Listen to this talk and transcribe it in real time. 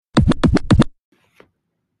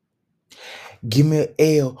Give me an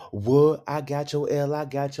L. What? I got your L. I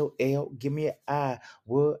got your L. Give me an I.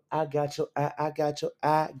 What? I got your I. I got your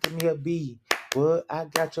I. Give me a B. What? I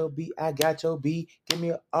got your B. I got your B. Give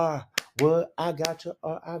me an R. What? I got your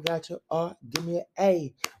R. I got your R. Give me an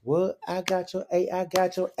A. What? I got your A. I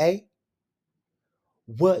got your A.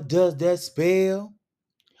 What does that spell?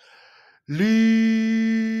 Libras.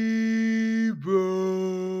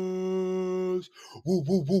 Woo,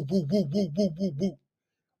 woo, woo, woo, woo, woo, woo, woo, woo.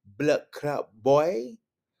 Blood clot boy.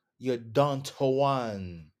 You don't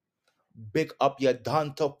one. Big up your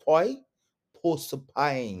Dante boy.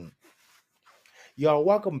 Porcupine. Y'all,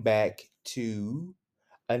 welcome back to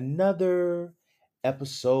another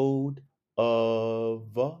episode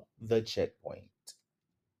of The Checkpoint.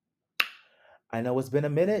 I know it's been a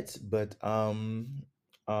minute, but um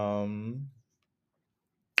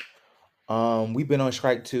we've been on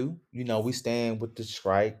strike too. You know, we stand with the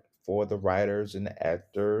strike for the writers and the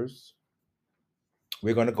actors.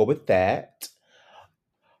 We're gonna go with that.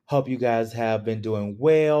 Hope you guys have been doing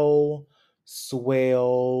well,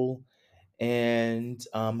 swell, and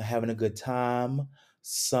having a good time.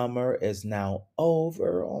 Summer is now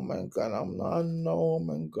over. Oh my god, I'm not no, oh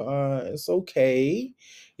my god. It's okay.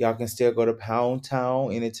 Y'all can still go to Pound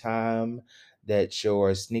Town anytime that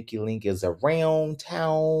your sneaky link is around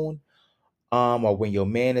town. Or when your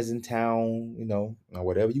man is in town, or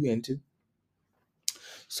whatever you into.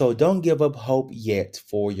 So don't give up hope yet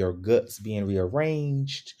for your guts being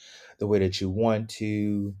rearranged the way that you want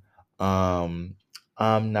to. Um,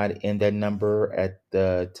 I'm not in that number at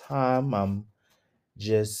the time. I'm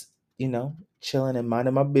just, chilling and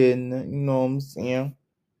minding my business. You know what I'm saying?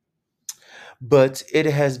 But it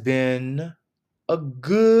has been a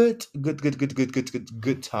good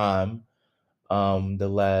time. The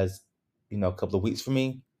last, couple of weeks for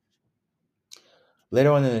me.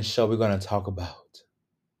 Later on in the show, we're going to talk about.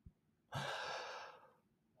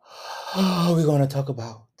 We're going to talk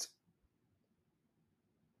about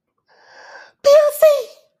Beyonce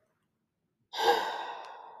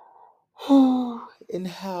and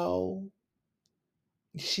how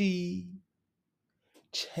she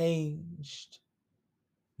changed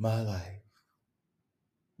my life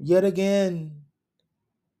yet again.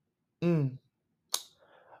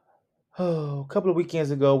 Oh, a couple of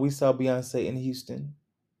weekends ago, we saw Beyonce in Houston.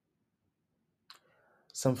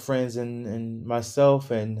 Some friends and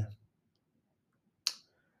myself and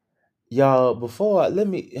y'all. Before let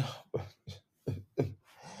me,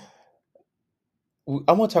 I'm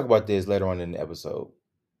gonna talk about this later on in the episode.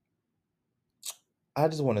 I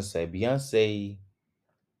just want to say Beyonce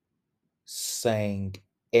sang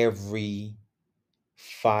every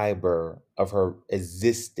fiber of her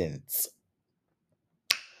existence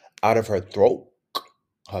out of her throat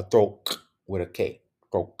with a K,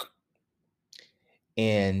 throat.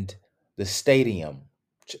 And the stadium.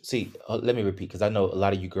 See, let me repeat because I know a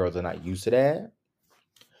lot of you girls are not used to that.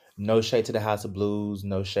 No shade to the House of Blues,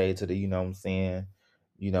 no shade to the, you know what I'm saying.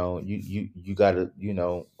 You gotta,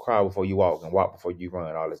 cry before you walk and walk before you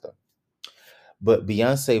run, all this stuff. But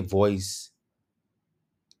Beyonce voice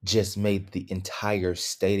just made the entire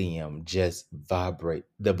stadium just vibrate.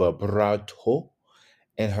 The vibrato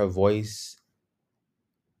in her voice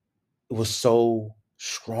was so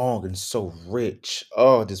strong and so rich.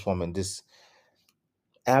 Oh, this woman, this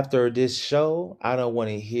after this show, I don't want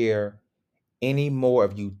to hear any more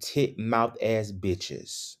of you tit mouth ass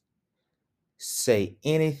bitches say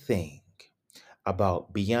anything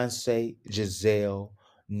about Beyonce Giselle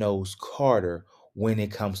Knowles Carter when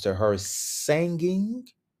it comes to her singing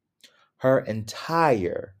her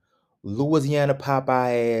entire Louisiana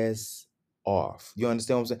Popeye ass off. You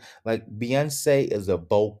understand what I'm saying? Like Beyonce is a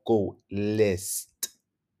vocalist.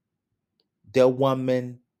 That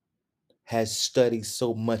woman has studied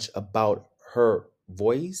so much about her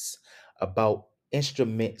voice, about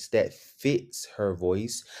instruments that fits her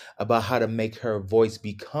voice, about how to make her voice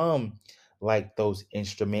become like those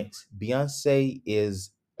instruments. Beyonce is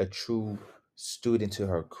a true student to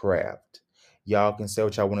her craft. Y'all can say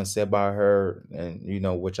what y'all want to say about her, and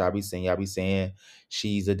what y'all be saying. Y'all be saying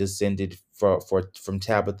she's a descendant from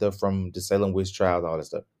Tabitha from the Salem witch trials, all that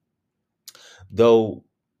stuff. Though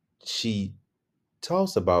she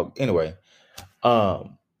talks about anyway.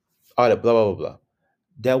 All that blah blah blah blah.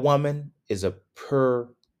 That woman is a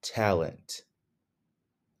pure talent.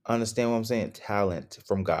 Understand what I'm saying? Talent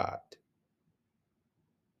from God.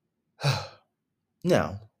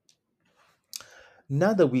 Now,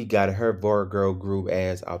 now that we got her Boy Girl Group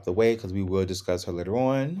ass out the way, because we will discuss her later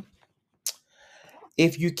on.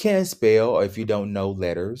 If you can't spell or if you don't know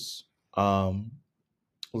letters,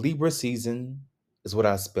 Libra season is what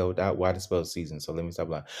I spelled out. Why I spelled season? So let me stop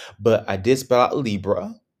lying. But I did spell out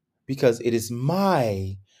Libra because it is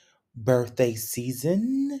my birthday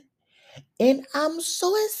season. And I'm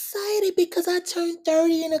so excited because I turned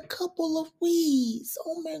 30 in a couple of weeks.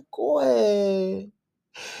 Oh my God.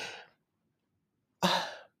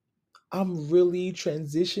 I'm really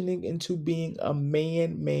transitioning into being a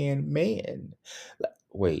man.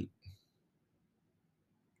 Wait,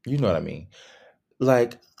 you know what I mean?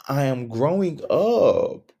 Like, I am growing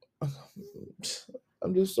up.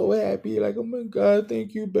 I'm just so happy. Like, oh my God,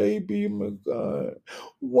 thank you, baby. Oh my God.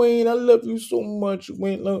 Wayne, I love you so much.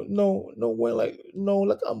 Wayne, no, Wayne,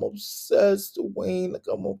 like I'm obsessed, Wayne. Like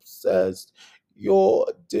I'm obsessed.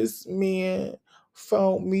 This man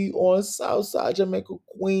found me on Southside Jamaica,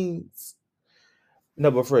 Queens. No,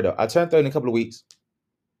 but for real though, I turned 30 in a couple of weeks.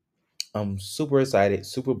 I'm super excited,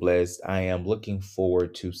 super blessed. I am looking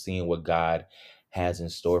forward to seeing what God has in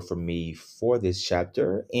store for me for this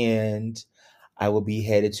chapter. And I will be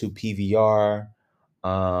headed to PVR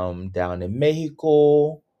down in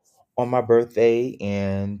Mexico on my birthday.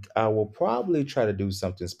 And I will probably try to do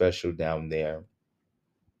something special down there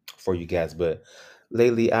for you guys. But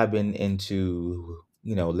lately, I've been into,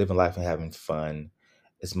 living life and having fun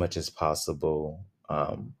as much as possible.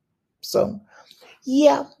 So,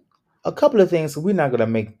 yeah, a couple of things. So we're not gonna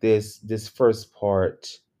make this first part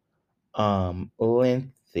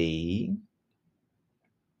lengthy.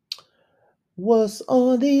 What's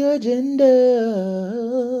on the agenda?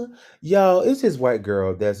 Y'all, it's this white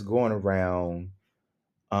girl that's going around.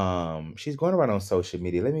 She's going around on social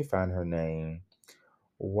media. Let me find her name.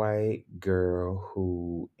 White girl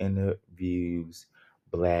who interviews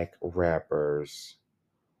black rappers.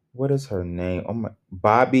 What is her name? Oh my,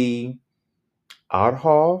 Bobby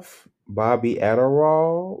Adhoff, Bobby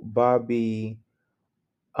Adderall, Bobby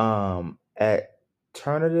Alternative.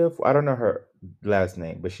 I don't know her last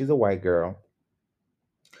name, but she's a white girl.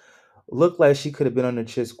 Looked like she could have been on the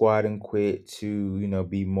Chit Squad and quit to,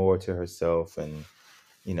 be more to herself and,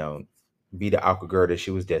 you know, be the aqua girl that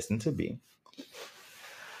she was destined to be.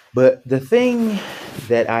 But the thing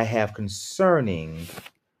that I have concerning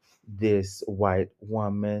this white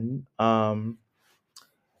woman, and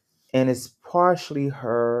it's partially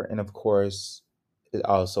her, and of course, it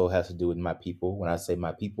also has to do with my people. When I say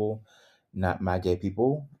my people, not my gay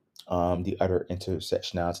people, the other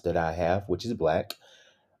intersectionality that I have, which is black.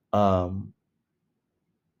 Um,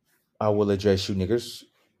 I will address you niggers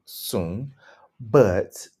soon.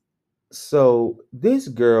 But so this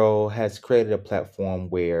girl has created a platform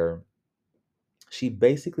where she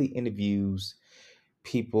basically interviews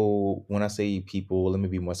people. When I say people, let me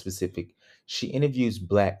be more specific. She interviews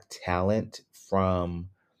black talent from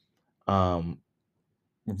um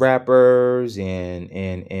rappers and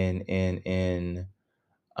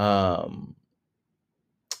um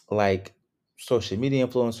like social media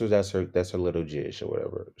influencers. That's her little jish or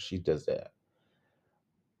whatever. She does that.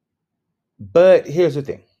 But here's the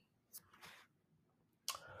thing.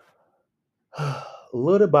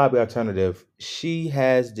 Little Bobby Alternative, she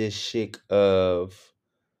has this chic of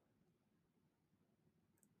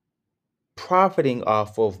profiting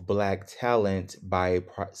off of black talent by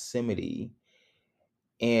proximity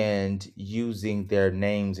and using their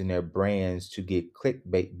names and their brands to get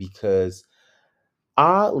clickbait because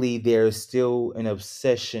oddly there's still an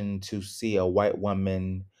obsession to see a white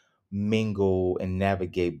woman mingle and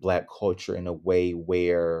navigate black culture in a way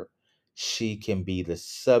where she can be the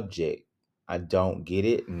subject. I don't get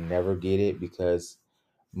it, never get it, because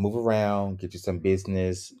move around, get you some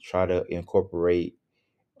business, try to incorporate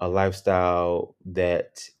a lifestyle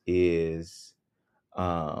that is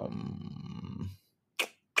um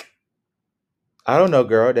I don't know,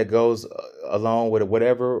 girl, that goes along with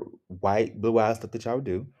whatever white blue eyes stuff that y'all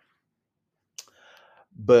do.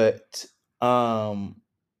 But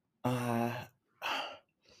uh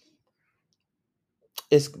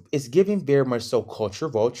it's giving very much so culture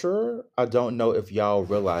vulture. I don't know if y'all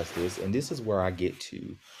realize this, and this is where I get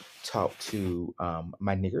to talk to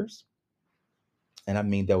my niggers, and I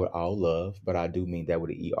mean that with all love, but I do mean that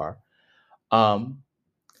with an ER. Um,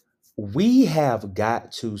 we have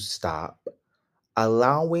got to stop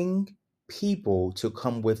allowing people to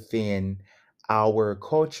come within our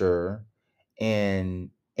culture and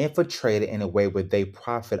infiltrate it in a way where they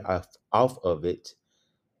profit off of it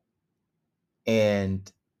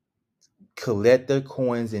and collect their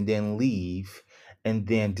coins and then leave and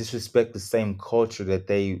then disrespect the same culture that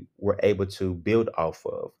they were able to build off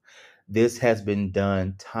of. This has been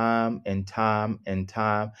done time and time and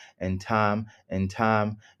time and time and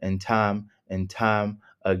time and time and time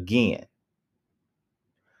again.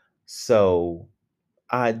 So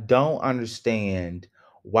I don't understand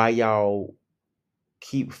why y'all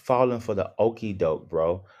keep falling for the okey doke,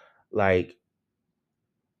 bro. Like,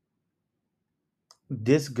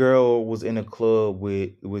 this girl was in a club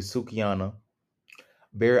with Sukiana,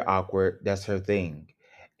 very awkward. That's her thing,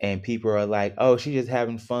 and people are like, "Oh, she's just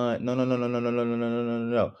having fun." No, no, no, no, no, no, no, no, no, no, no,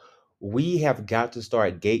 no. No. We have got to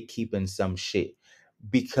start gatekeeping some shit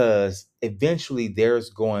because eventually there's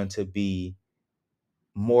going to be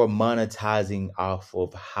more monetizing off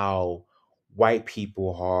of how white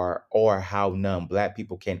people are or how non-black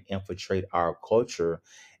people can infiltrate our culture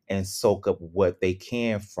and soak up what they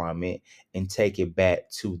can from it and take it back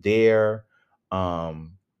to their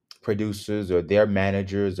um producers or their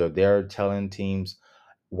managers or their talent teams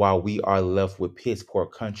while we are left with piss poor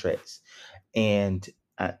contracts. And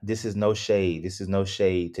this is no shade, this is no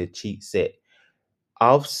shade to Cheat Set.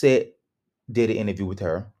 Offset did an interview with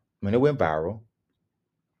her when it went viral.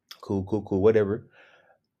 Cool, cool, cool, whatever.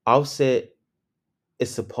 Offset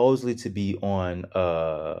is supposedly to be on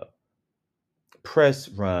a press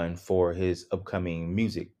run for his upcoming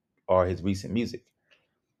music or his recent music.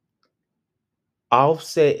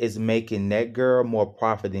 Offset is making that girl more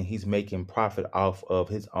profit than he's making profit off of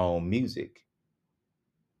his own music.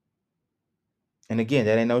 And again,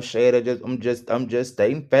 that ain't no shade. I'm just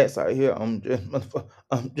stating facts out here. I'm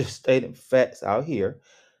just stating facts out here.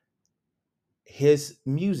 His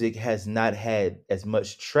music has not had as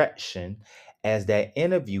much traction as that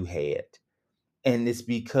interview had. And it's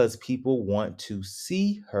because people want to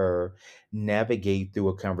see her navigate through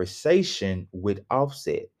a conversation with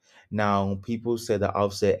Offset. Now, people say that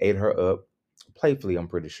Offset ate her up, playfully, I'm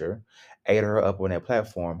pretty sure, ate her up on that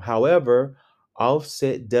platform. However,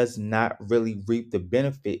 Offset does not really reap the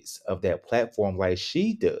benefits of that platform like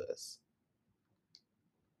she does.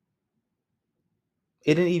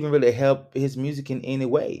 It didn't even really help his music in any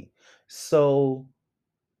way. So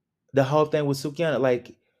the whole thing with Sukiana,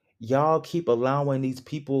 like, y'all keep allowing these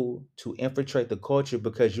people to infiltrate the culture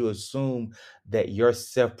because you assume that your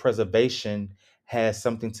self-preservation has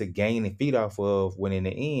something to gain and feed off of, when in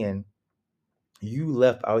the end you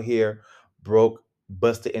left out here broke,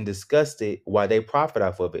 busted, and disgusted while they profit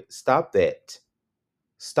off of it. Stop that.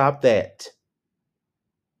 Stop that.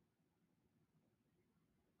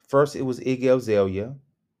 First it was Iggy Azalea,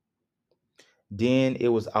 then it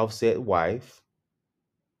was Offset wife.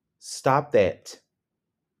 Stop that.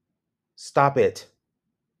 Stop it.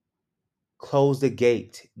 Close the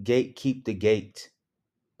gate. Gatekeep the gate.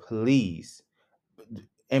 Please.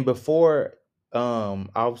 And before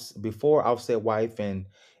Offset wife and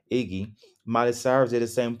Iggy, Miley Cyrus did the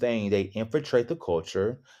same thing. They infiltrate the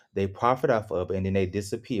culture, they profit off of it, and then they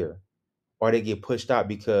disappear. Or they get pushed out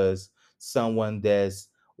because someone that's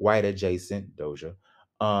white adjacent, Doja,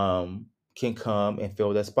 can come and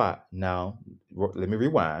fill that spot. Now, let me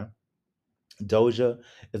rewind. Doja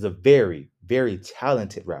is a very, very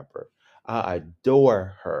talented rapper. I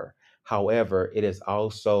adore her. However, it is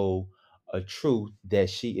also a truth that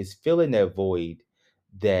she is filling that void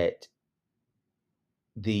that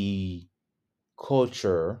the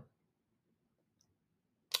culture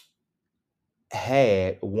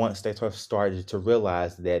had once they started to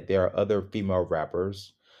realize that there are other female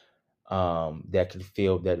rappers that could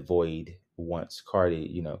fill that void once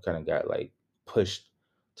Cardi, kind of got like pushed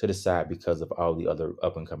to the side because of all the other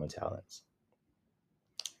up and coming talents.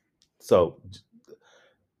 So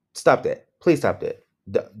stop that. Please stop that.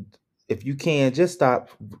 If you can, just stop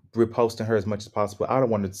reposting her as much as possible. I don't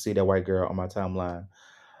want to see that white girl on my timeline.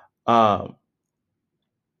 Um,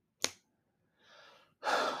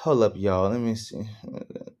 hold up, y'all. Let me see.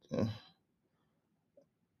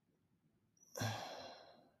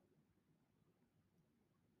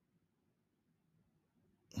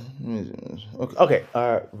 Okay,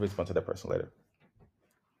 I'll respond to that person later.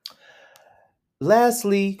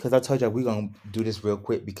 Lastly, because I told you we're gonna do this real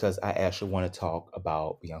quick because I actually want to talk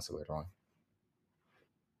about Beyonce later on.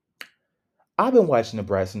 I've been watching the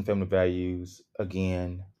Braxton Family Values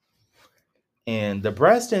again, and the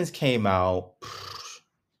Brastons came out.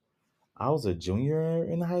 I was a junior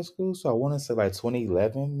in high school, so I want to say like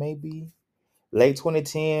 2011, maybe late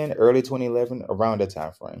 2010, early 2011, around that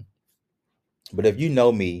time frame. But if you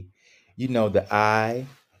know me, you know that I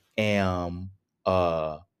am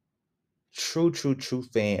a true, true, true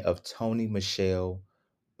fan of Tony Michelle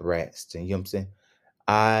Braxton. You know what I'm saying?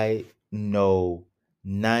 I know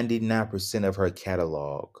 99% of her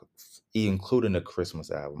catalog, including the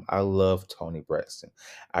Christmas album. I love Tony Braxton.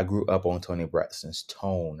 I grew up on Tony Braxton's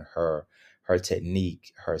tone, her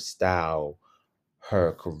technique, her style,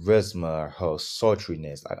 her charisma, her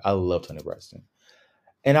sultriness. I love Tony Braxton.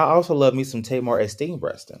 And I also love me some Tamar Esteem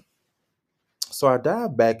Braxton. So I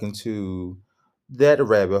dived back into that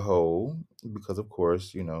rabbit hole because, of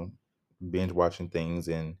course, binge watching things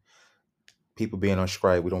and people being on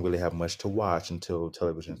strike, we don't really have much to watch until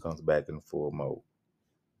television comes back in full mode.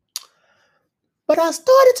 But I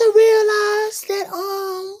started to realize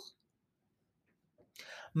that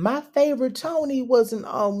my favorite Tony wasn't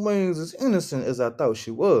always as innocent as I thought she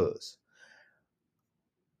was.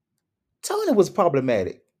 Tony was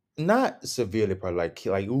problematic, not severely problematic.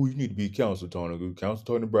 Like, oh, you need to be counseled, Tony. Counsel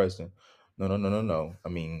Tony Braxton. No, no, no, no, no. I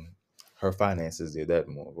mean, her finances did that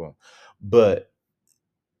more. But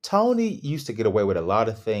Tony used to get away with a lot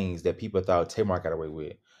of things that people thought Tamar got away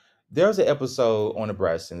with. There's an episode on the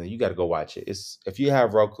Braxton, and you got to go watch it. It's if you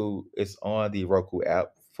have Roku, it's on the Roku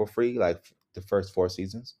app for free, like the first 4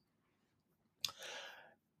 seasons.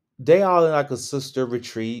 They all in like a sister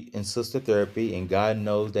retreat and sister therapy, and God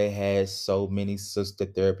knows they had so many sister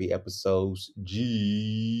therapy episodes.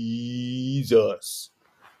 Jesus.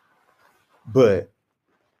 But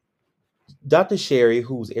Dr. Sherry,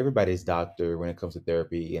 who's everybody's doctor when it comes to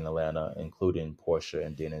therapy in Atlanta, including Portia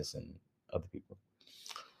and Dennis and other people.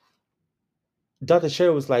 Dr.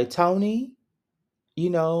 Sherry was like, Tony,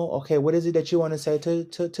 okay, what is it that you want to say to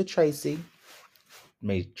Tracy?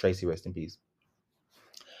 May Tracy rest in peace.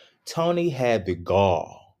 Tony had the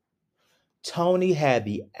gall. Tony had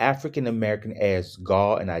the African American ass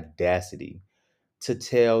gall and audacity to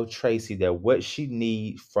tell Tracy that what she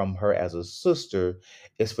needs from her as a sister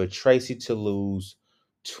is for Tracy to lose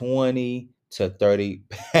 20 to 30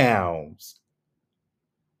 pounds.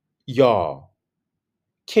 Y'all,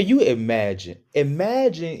 can you imagine?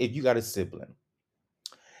 Imagine if you got a sibling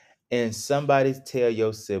and somebody tell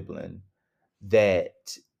your sibling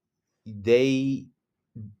that they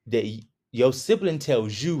that your sibling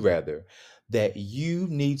tells you rather that you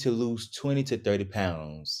need to lose 20 to 30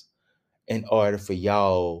 pounds in order for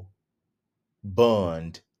y'all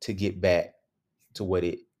bond to get back to what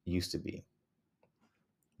it used to be.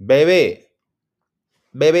 Baby,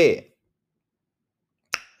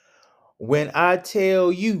 when I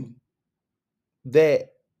tell you that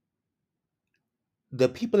the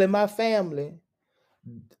people in my family,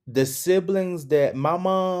 the siblings that my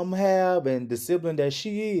mom have and the sibling that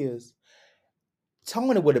she is,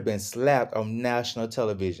 Tony would have been slapped on national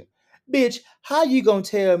television. Bitch, how you gonna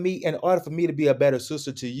tell me in order for me to be a better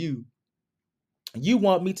sister to you, you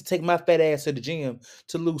want me to take my fat ass to the gym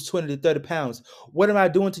to lose 20 to 30 pounds? What am I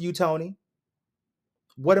doing to you, Tony?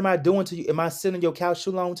 What am I doing to you? Am I sitting on your couch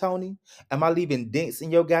too long, Tony? Am I leaving dents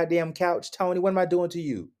in your goddamn couch, Tony? What am I doing to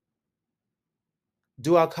you?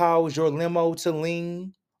 Do I cause your limo to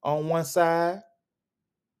lean on one side?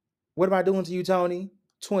 What am I doing to you, Tony?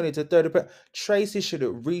 20 to 30 pounds. Tracy should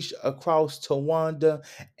have reached across to Wanda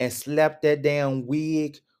and slapped that damn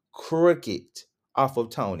wig crooked off of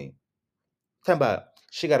Tony. Talking about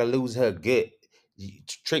she got to lose her gut.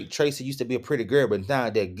 Tracy used to be a pretty girl, but now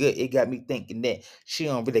that gut, it got me thinking that she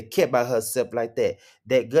don't really care about herself like that.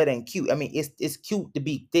 That gut ain't cute. I mean, it's cute to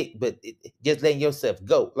be thick, but just letting yourself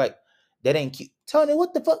go like that ain't cute. Tony,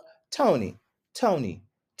 what the fuck? Tony, Tony,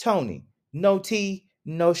 Tony. No tea,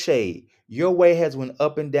 no shade. Your weight has went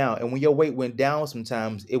up and down, and when your weight went down,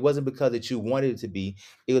 sometimes it wasn't because that you wanted it to be.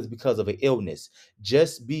 It was because of an illness.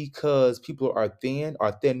 Just because people are thin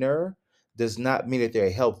or thinner does not mean that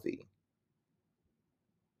they're healthy.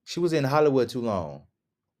 She was in Hollywood too long.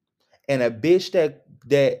 And a bitch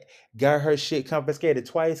that got her shit confiscated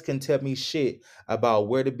twice can tell me shit about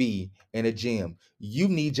where to be in a gym. You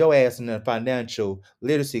need your ass in a financial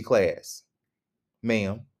literacy class,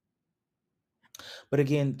 ma'am. But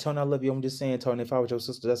again, Tony, I love you. I'm just saying, Tony, if I was your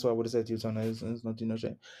sister, that's what I would have said to you, Tony. It's nothing, no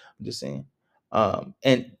shame. I'm just saying.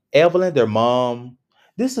 And Evelyn, their mom.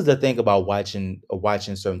 This is the thing about watching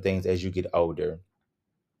certain things as you get older.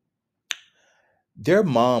 Their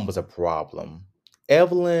mom was a problem.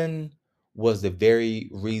 Evelyn was the very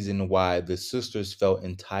reason why the sisters felt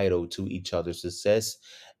entitled to each other's success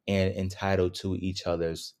and entitled to each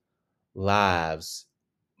other's lives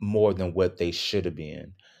more than what they should have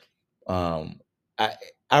been. Um, I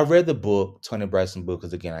I read the book, Tony Braxton book,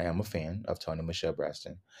 because again, I am a fan of Tony Michelle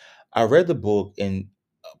Braxton. I read the book, and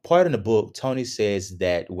part in the book, Tony says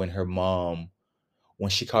that when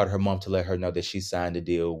she called her mom to let her know that she signed a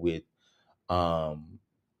deal with um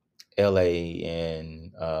LA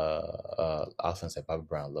and I was gonna say Bobby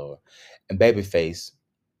Brown Lower and Babyface,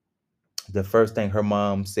 the first thing her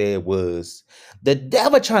mom said was, "The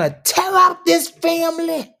devil trying to tear up this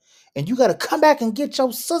family, and you gotta come back and get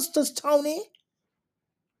your sisters, Tony."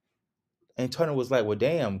 And Tony was like, "Well,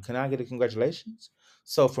 damn, can I get a congratulations?"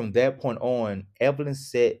 So from that point on, Evelyn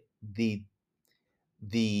set the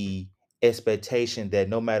expectation that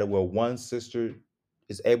no matter what one sister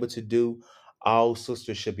is able to do, all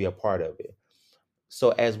sisters should be a part of it.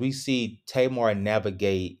 So as we see Tamar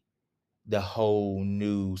navigate the whole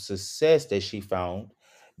new success that she found,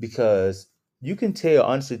 because you can tell,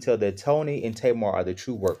 honestly tell that Tony and Tamar are the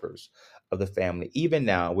true workers of the family, even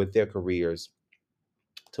now with their careers.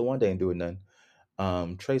 Tawanda ain't doing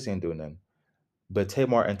nothing. Tracy ain't doing nothing. But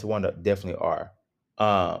Tamar and Tawanda definitely are.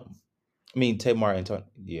 I mean Tamar and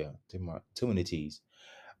yeah, Tamar, too many T's.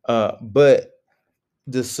 But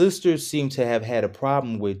the sisters seem to have had a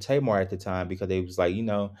problem with Tamar at the time because they was like,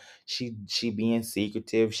 she being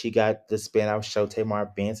secretive. She got the spin-off show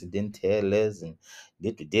Tamar Benson didn't tell us and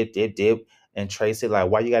dip. And Tracy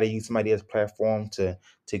like, why you gotta use somebody else's platform to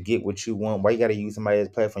get what you want? Why you gotta use somebody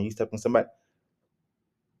else's platform? You step on somebody.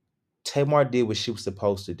 Tamar did what she was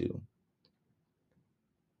supposed to do.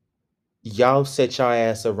 Y'all set y'all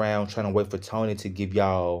ass around trying to wait for Tony to give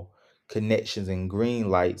y'all connections and green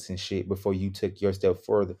lights and shit before you took your step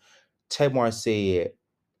further. Tamar said,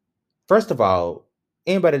 first of all,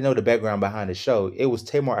 anybody know the background behind the show? It was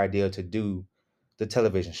Tamar's idea to do the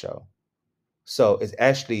television show. So it's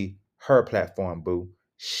actually her platform, boo.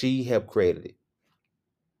 She helped create it.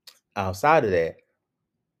 Outside of that,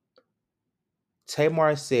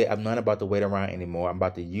 Tamar said, I'm not about to wait around anymore. I'm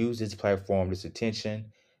about to use this platform, this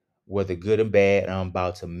attention, whether good and bad, and I'm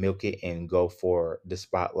about to milk it and go for the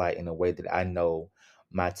spotlight in a way that I know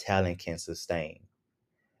my talent can sustain.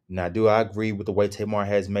 Now, do I agree with the way Tamar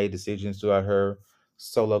has made decisions throughout her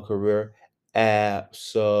solo career?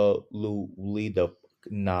 Absolutely the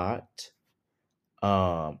not.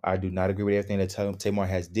 I do not agree with everything that Tamar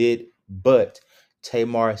has did, but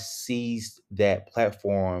Tamar seized that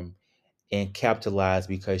platform and capitalized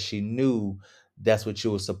because she knew that's what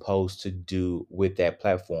you were supposed to do with that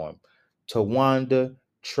platform. Tawanda,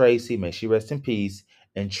 Tracy, may she rest in peace,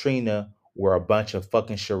 and Trina were a bunch of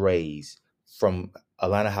fucking charades from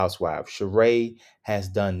Atlanta Housewives. Sheree has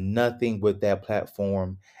done nothing with that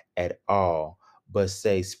platform at all but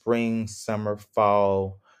say spring, summer,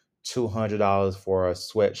 fall, $200 for a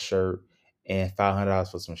sweatshirt and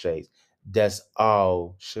 $500 for some shades. That's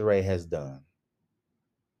all Sheree has done.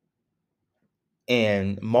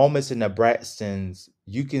 And moments in the Braxtons,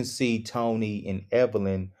 you can see Tony and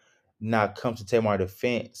Evelyn not come to Tamar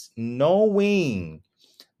defense, knowing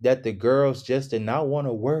that the girls just did not want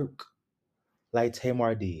to work like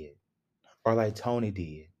Tamar did or like Tony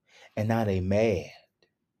did. And now they mad.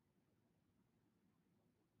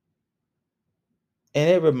 And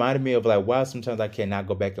it reminded me of like why sometimes I cannot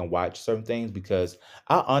go back and watch certain things because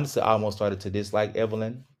I honestly almost started to dislike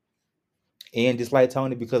Evelyn and dislike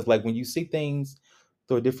Tony because like when you see things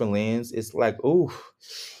through a different lens, it's like, ooh,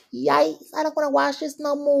 yikes, I don't want to watch this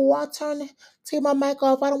no more. Take my mic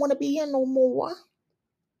off. I don't want to be here no more.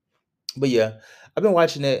 But yeah, I've been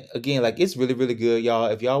watching it again. Like it's really, really good, y'all.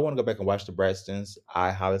 If y'all want to go back and watch the Braxtons,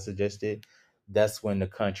 I highly suggest it. That's when the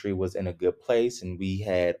country was in a good place and we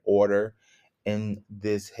had order in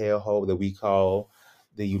this hellhole that we call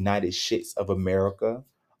the United Shits of America.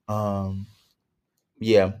 Um,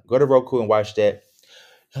 yeah, go to Roku and watch that.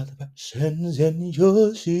 Other passions in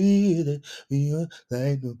your city, we are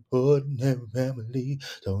like no ordinary family.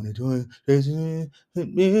 Tony doing crazy,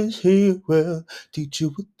 miss here well. Teach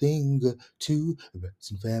you a thing or two about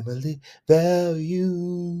some family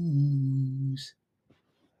values.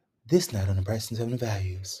 This night on the Braxton Family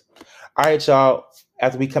Values. All right, y'all.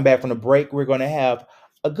 After we come back from the break, we're going to have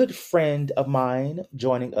a good friend of mine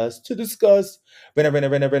joining us to discuss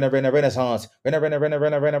Renaissance.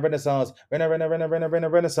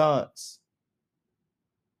 Renaissance.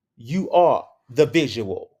 You are the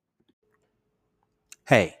visual.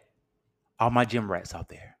 Hey, all my gym rats out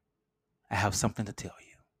there, I have something to tell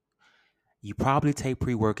you. You probably take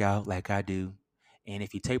pre workout like I do. And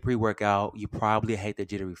if you take pre workout, you probably hate the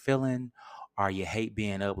jittery feeling or you hate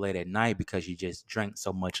being up late at night because you just drank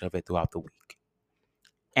so much of it throughout the week.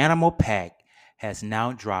 Animal Pack has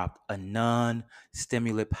now dropped a non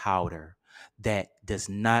stimulant powder that does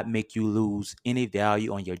not make you lose any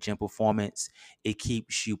value on your gym performance. It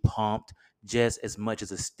keeps you pumped just as much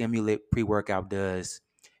as a stimulant pre workout does.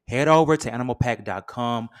 Head over to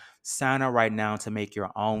animalpack.com, sign up right now to make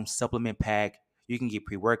your own supplement pack. You can get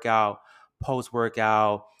pre workout, post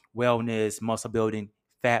workout, wellness, muscle building,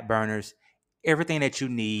 fat burners, everything that you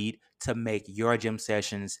need to make your gym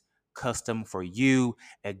sessions custom for you.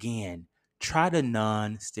 Again, try the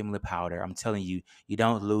non-stimulant powder. I'm telling you, you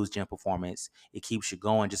don't lose gym performance. It keeps you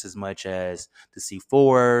going just as much as the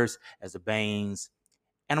C4s, as the Banes.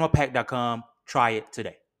 Animalpack.com. Try it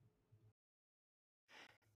today.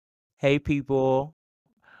 Hey, people.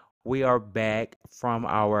 We are back from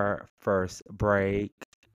our first break.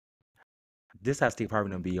 This has Steve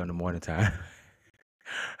Harvey gonna be on the morning time.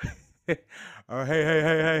 Oh,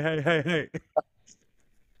 hey.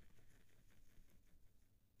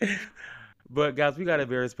 But guys, we got a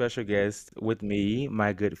very special guest with me,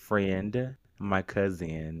 my good friend, my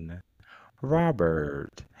cousin, Robert.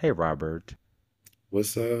 Hey, Robert.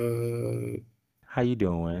 What's up? How you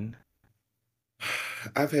doing?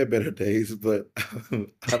 I've had better days, but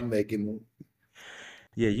I'm making them.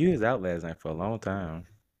 Yeah, you was out last night for a long time.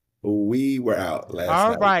 We were out last All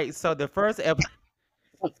night. right, so the first episode,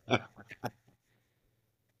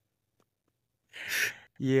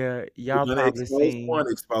 yeah, We're y'all gonna probably expose one,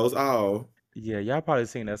 seen, expose all. yeah, y'all probably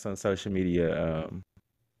seen us on social media.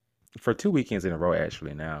 For 2 weekends in a row,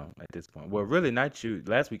 actually. Now at this point, well, really not you.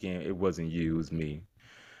 Last weekend it wasn't you, it was me.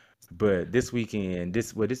 But this weekend,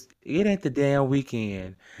 this it ain't the damn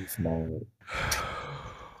weekend. It's small.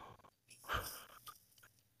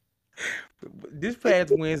 This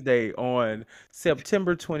past Wednesday on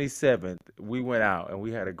September 27th, we went out and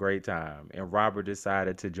we had a great time. And Robert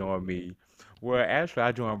decided to join me. Well, actually,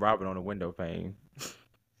 I joined Robert on the window pane.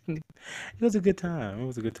 It was a good time. It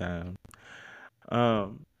was a good time.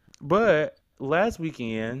 Um, but last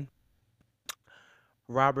weekend,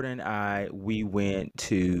 Robert and we went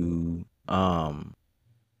to I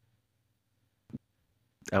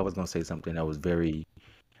was gonna say something that was very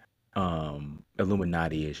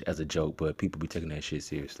Illuminati-ish as a joke, but people be taking that shit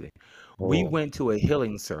seriously. We Oh. went to a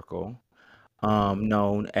healing circle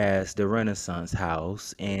known as the Renaissance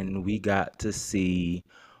House, and we got to see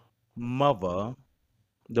Mother,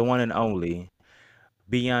 the one and only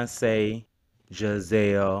Beyonce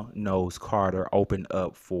Giselle Knowles Carter opened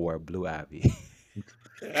up for Blue Ivy.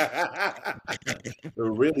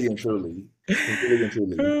 Really and truly. Really and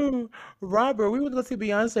truly. Robert, we went to go see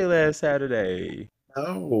Beyonce last Saturday.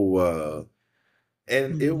 No,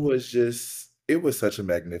 and Mhm. it was such a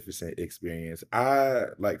magnificent experience. I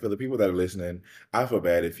like for the people that are listening, I feel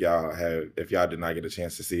bad if y'all did not get a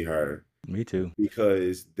chance to see her Me too.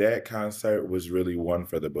 because that concert was really one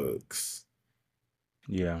for the books.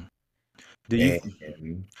 Yeah. Do you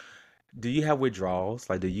And do you have withdrawals?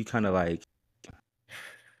 Like, do you kind of like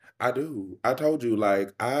I do. I told you,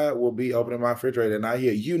 like, I will be opening my refrigerator and I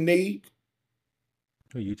hear unique.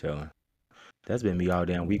 who you telling? That's been me all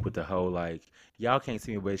damn week with the whole like y'all can't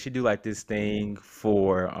see me, but she do like this thing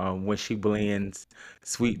for when she blends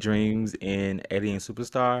Sweet Dreams and Eddie and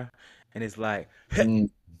Superstar, and it's like Mm,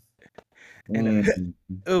 and mm.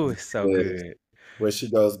 oh, it's so Yes. good. Where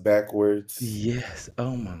she goes backwards. Yes.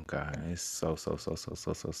 Oh my God, it's so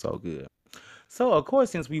good. So of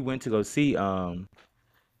course, since we went to go see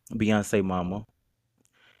Beyonce Mama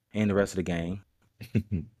and the rest of the gang,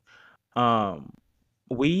 um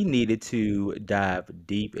we needed to dive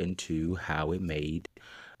deep into how it made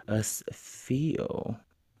us feel.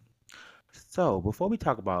 So, before we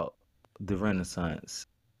talk about the Renaissance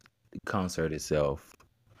concert itself,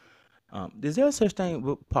 is there a such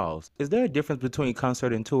thing? Pause. Is there a difference between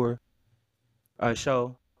concert and tour?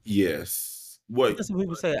 Show? Yes. Because some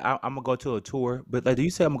people say I'm gonna go to a tour, but like, do you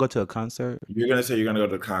say I'm gonna go to a concert? You're gonna say you're gonna go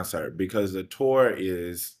to a concert because the tour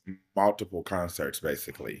is multiple concerts,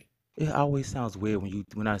 basically. It always sounds weird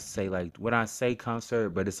when I say concert,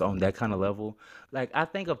 but it's on that kind of level. Like I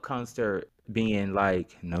think of concert being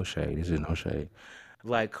like no shade. This is no shade.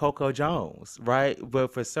 Like Coco Jones, right?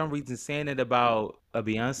 But for some reason, saying it about a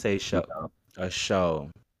Beyonce show, Yeah. a show.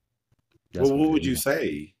 That's Well, what what it would you is.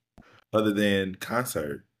 say other than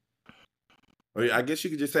concert? Or I guess you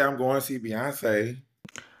could just say I'm going to see Beyonce.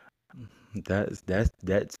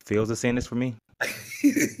 That feels the same as for me.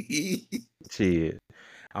 Shit.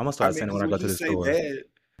 I'm gonna I start mean, saying it because when I when go to you the say store. that,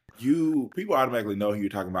 people automatically know who you're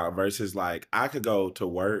talking about versus like I could go to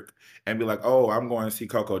work and be like, "Oh, I'm going to see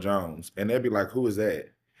Coco Jones," and they'd be like, "Who is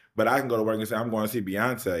that?" But I can go to work and say, "I'm going to see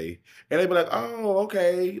Beyonce," and they'd be like, "Oh,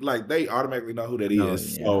 okay." Like they automatically know who that No,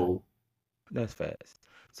 is. yeah, So, that's fast.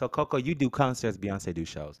 So Coco, you do concerts, Beyonce do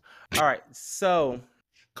shows. All right, so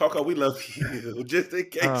Coco, we love you. Just in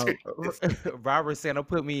case uh, you're listening. Robert Santa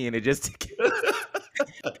put me in it just in case.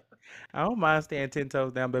 I don't mind staying 10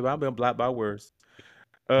 toes down, baby. I've been blocked by worse.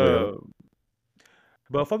 Well, Uh,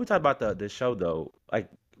 but before we talk about the show though, like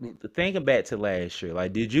thinking back to last year,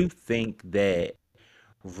 like did you think that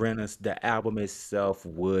the album itself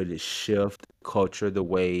would shift culture the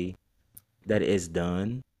way that it's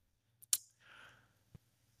done?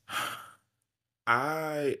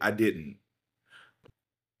 I didn't.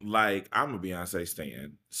 Like, I'm a Beyonce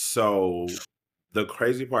stan. So the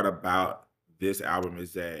crazy part about this album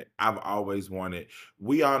is that I've always wanted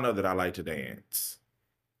we all know that I like to dance.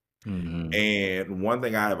 Mhm. And one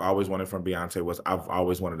thing I have always wanted from Beyonce was I've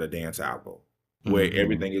always wanted a dance album where Mhm.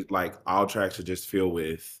 everything is like all tracks are just filled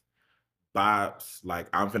with vibes. Like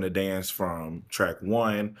I'm finna dance from track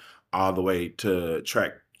 1 all the way to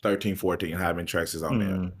track 13, 14, how many tracks is on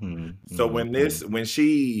there. Mhm. So Mhm. when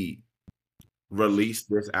she released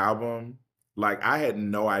this album, like I had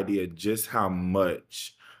no idea just how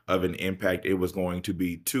much of an impact it was going to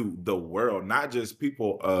be to the world, not just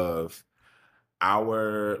people of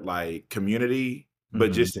our like community, but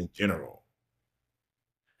Mhm. just in general.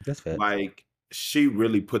 That's facts. Like she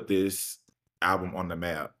really put this album on the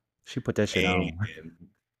map. She put that shit And on.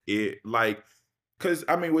 it like because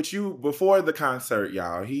I mean with you before the concert,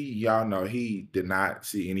 y'all know he did not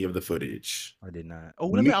see any of the footage. I did not. Oh,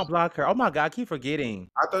 let me Me, unblock her. Oh my god, I keep forgetting.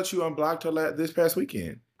 I thought you unblocked her this past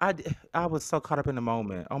weekend. I was so caught up in the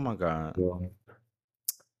moment. Oh my god. Yeah.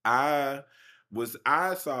 I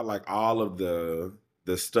saw like all of the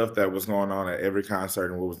stuff that was going on at every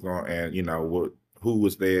concert and what was going and you know what who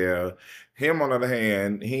was there. Him on the other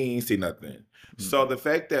hand, he ain't see nothing. So Mm-mm. the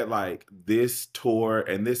fact that like this tour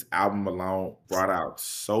and this album alone brought out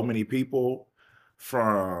so many people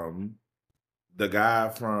from the guy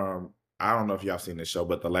from I don't know if y'all seen this show,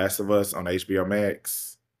 but The Last of Us on HBO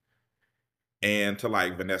Max and to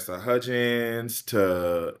like Vanessa Hudgens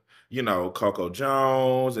to you know Coco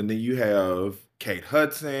Jones, and then you have Kate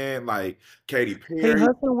Hudson, like Katy Kate Perry,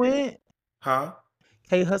 Hudson went. huh?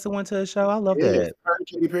 Kate Hudson went to a show. I love Yes, that. her and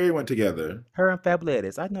Katy Perry went together. Her and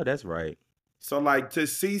Fabletics. I know that's right. So like to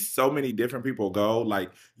see so many different people go,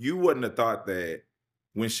 like you wouldn't have thought that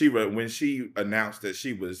when she announced that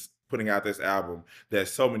she was putting out this album, that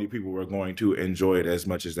so many people were going to enjoy it as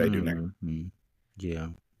much as they do now. Mhm. Yeah.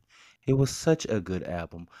 It was such a good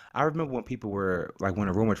album. I remember when people were like when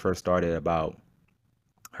the rumors first started about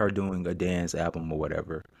her doing a dance album or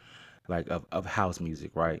whatever, like of house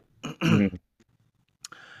music, right? Mhm.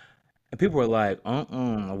 And people were like,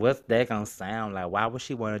 what's that gonna sound like? Why would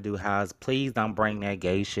she want to do house? Please don't bring that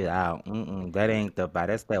gay shit out. That ain't the vibe.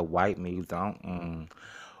 That's that white music.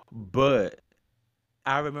 But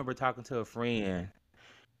I remember talking to a friend,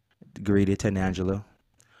 greeted to Angela.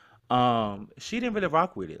 She didn't really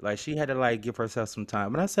rock with it. Like she had to like give herself some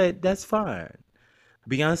time. And I said, that's fine.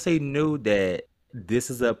 Beyonce knew that this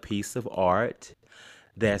is a piece of art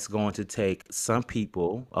that's going to take some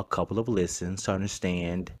people a couple of listens to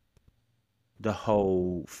understand the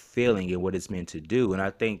whole feeling and what it's meant to do. And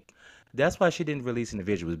I think that's why she didn't release in the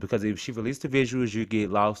visuals, because if she released the visuals, you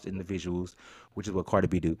get lost in the visuals, which is what Cardi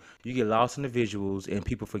B do. You get lost in the visuals and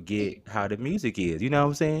people forget how the music is. You know what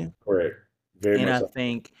I'm saying? Correct. Very And much I so.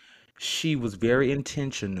 think she was very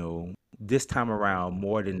intentional this time around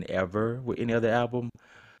more than ever with any other album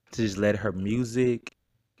to just let her music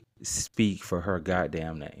speak for her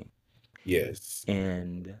goddamn name. Yes.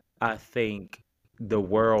 And I think the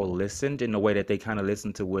world listened in the way that they kind of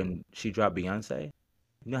listened to when she dropped Beyonce.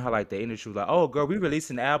 You know how like the industry was like, "Oh, girl, we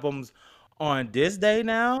releasing albums on this day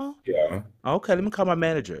now." Yeah. Okay, let me call my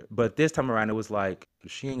manager. But this time around, it was like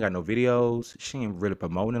she ain't got no videos. She ain't really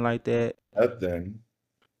promoting like that. Nothing.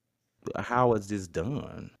 How is this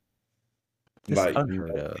done? This is Like unheard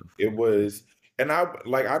nothing. of. It was, and I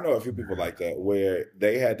know a few people like that where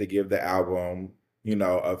they had to give the album, you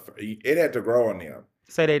know, it had to grow on them.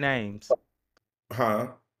 Say their names.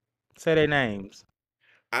 Huh? Say their names.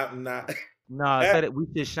 I'm not. No, I say that we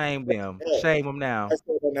should shame them. Shame them now.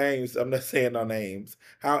 said no names. I'm not saying no names.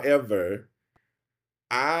 However,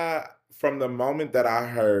 I from the moment that I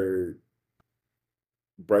heard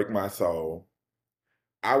 "Break My Soul,"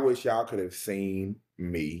 I wish y'all could have seen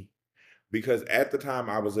me because at the time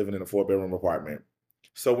I was living in a 4-bedroom apartment.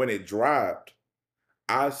 So when it dropped,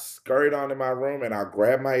 I scurried on in my room and I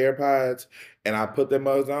grabbed my AirPods and I put them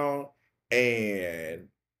mugs on. And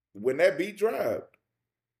when that beat dropped,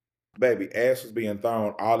 baby, ass was being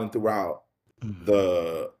thrown all and throughout Mhm.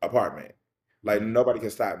 the apartment. Like nobody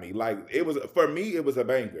can stop me. Like it was for me, it was a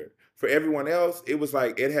banger. For everyone else, it was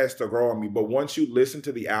like it has to grow on me. But once you listen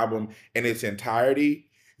to the album in its entirety,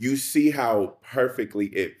 you see how perfectly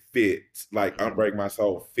it fits. Like Unbreak My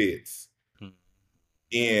Soul fits Mhm.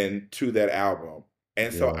 into that album.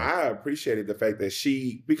 And so Yeah. I appreciated the fact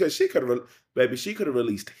that because she could have, baby, she could have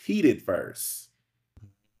released Heated first.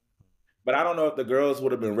 But I don't know if the girls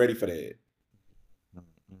would have been ready for that.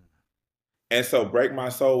 Mhm. And so Break My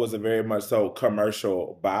Soul was a very much so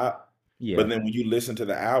commercial bop. But Yeah. then when you listen to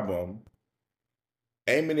the album,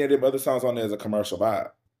 ain't many of them other songs on there is a commercial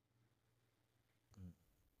bop.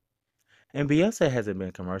 And Beyonce hasn't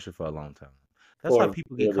been commercial for a long time. That's why For a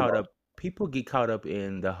people get very caught long up. People get caught up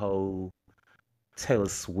in the whole. Taylor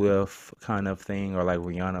Swift kind of thing, or like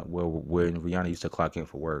Rihanna, where when Rihanna used to clock in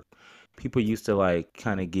for work, people used to like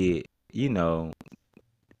kind of get, you know,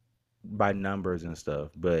 by numbers and stuff.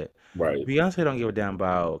 But Right. Beyonce don't give a damn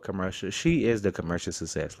about commercial. She is the commercial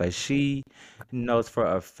success. Like she knows for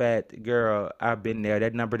a fact, girl, I've been there.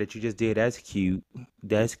 That number that you just did, that's cute.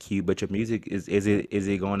 That's cute. But your music is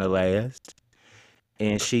it going to last?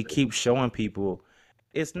 And she keeps showing people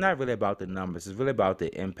it's not really about the numbers. It's really about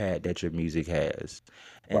the impact that your music has.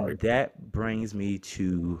 Right. And that brings me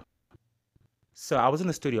to so I was in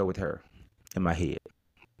the studio with her in my head.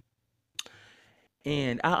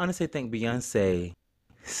 And I honestly think Beyonce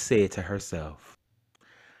said to herself,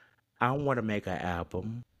 I want to make an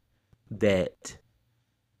album that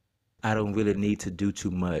I don't really need to do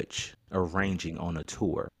too much arranging on a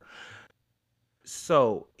tour.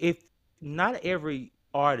 So if not every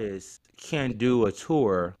artist can do a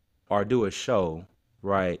tour or do a show,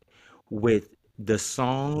 right, with the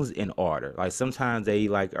songs in order. Like sometimes they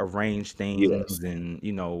like arrange Yes. things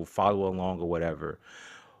and follow along or whatever.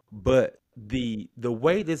 But the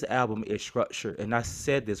way this album is structured, and I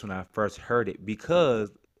said this when I first heard it,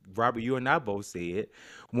 because Robert, you and I both said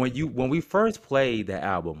when we first played the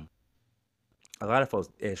album, a lot of folks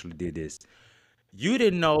actually did this. You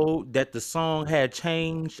didn't know that the song had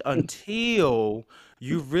changed until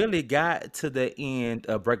you really got to the end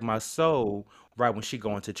of Break My Soul, right when she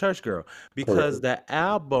going to church girl. Because Correct. the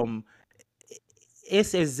album,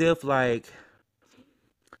 it's as if like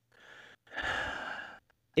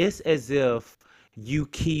it's as if you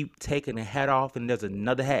keep taking a hat off and there's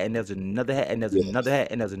another hat and there's another hat and there's another Yes. hat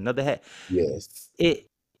and there's another hat. Yes. It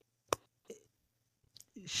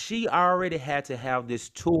She already had to have this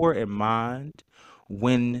tour in mind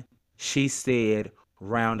when she said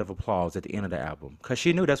round of applause at the end of the album, because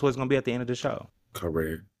she knew that's what's going to be at the end of the show.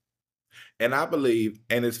 Correct. And I believe,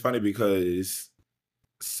 and it's funny because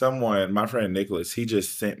someone, my friend Nicholas, he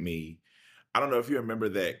just sent me, I don't know if you remember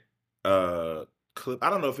that uh clip. I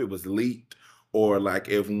don't know if it was leaked or like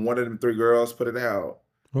if one of them three girls put it out.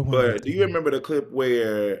 What one of them But do you three? remember the clip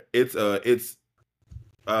where it's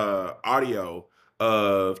audio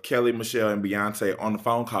of Kelly, Michelle, and Beyonce on the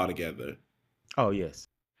phone call together? Oh, yes.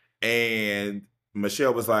 And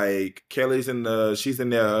Michelle was like, she's in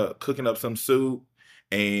there cooking up some soup,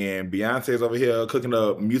 and Beyonce's over here cooking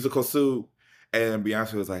up musical soup. And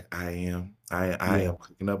Beyonce was like, I Yeah. am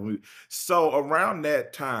cooking up. So around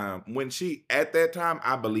that time, at that time,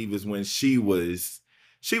 I believe is when she was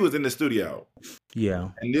in the studio. Yeah.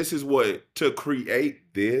 And this is what, to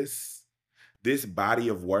create this body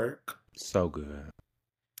of work. So good.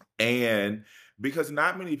 And because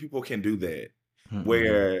not many people can do that, Mm-mm.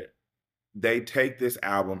 where they take this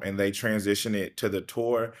album and they transition it to the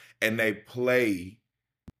tour and they play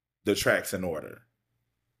the tracks in order.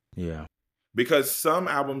 Yeah. Because some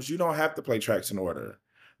albums you don't have to play tracks in order.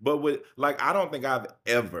 But with like I don't think I've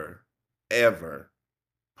ever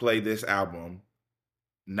played this album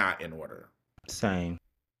not in order. Same.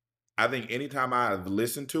 I think anytime I've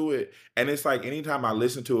listened to it, and it's like anytime I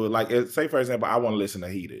listen to it, like say for example, I want to listen to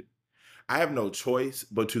Heated. I have no choice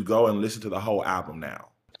but to go and listen to the whole album now.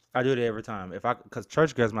 I do it every time. Because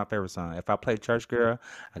Church Girl is my favorite song. If I play Church Girl,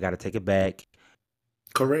 I got to take it back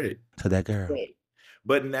Correct. to that girl. Right.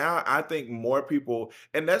 But now I think more people,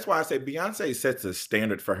 and that's why I say Beyonce sets a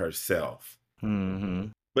standard for herself. Mm-hmm.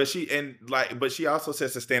 But she also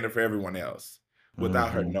sets a standard for everyone else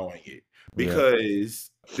without her Mm-hmm. knowing it. Yeah.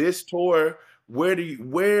 Because this tour,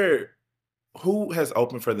 who has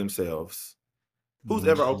opened for themselves? Who's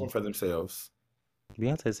ever Mm-hmm. opened for themselves?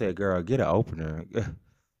 Beyonce said, girl, get an opener.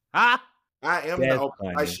 Ah! I am the That's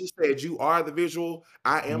opener. Like funny. she said, you are the visual.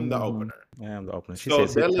 I am the Mm-hmm. opener. I am the opener. She So said,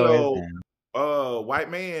 sit that your ass little down.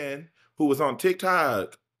 white man who was on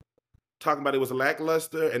TikTok talking about it was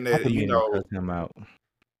lackluster and I that, didn't mean to cuss him out.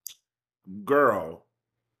 girl,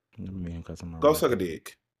 I didn't mean to cuss him out go right suck a there.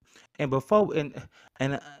 dick. And before,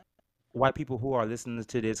 and white people who are listening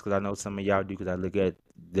to this, because I know some of y'all do, because I look at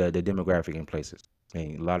the demographic in places. I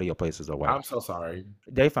mean, a lot of your places are white. I'm so sorry.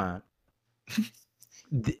 They fine.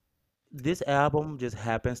 Th- this album just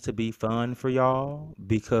happens to be fun for y'all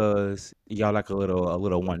because y'all like a little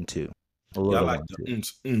 1-2, a Y'all little like one the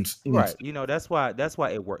two. ums. Right. That's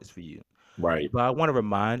why it works for you. Right. But I want to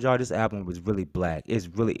remind y'all this album was really black. It's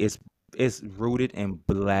rooted in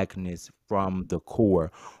blackness from the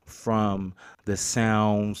core, from the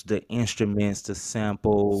sounds, the instruments, the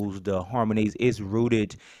samples, the harmonies. It's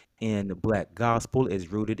rooted in black gospel,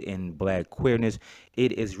 it's rooted in black queerness,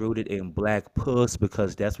 it is rooted in black puss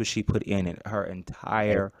because that's what she put in it. Her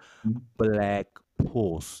entire black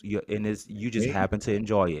pulse. You just Me? happen to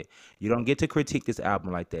enjoy it. You don't get to critique this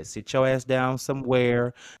album like that. Sit your ass down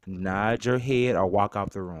somewhere, nod your head, or walk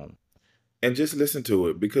out the room. And just listen to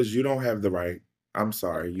it because you don't have the right. I'm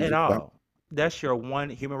sorry, you At just don't. all. That's your one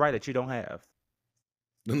human right that you don't have.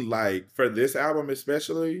 Like for this album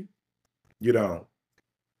especially, you don't.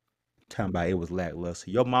 Talking about it was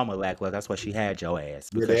lackluster. Your mama lackluster. That's why she had your ass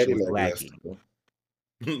Your because she daddy was lackluster. lacking.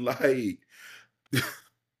 Like,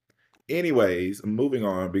 anyways, moving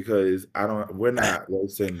on because we're not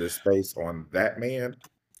wasting the space on that man.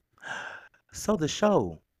 So the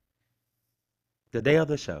show, the day of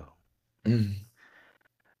the show, Mm.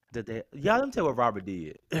 y'all let me tell you what Robert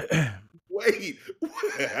did. Wait,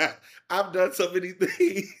 I've done so many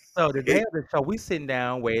things. So the day of the show, we sitting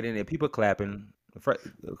down waiting and people clapping because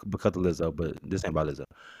of Lizzo, but this ain't about Lizzo.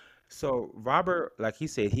 So Robert, like he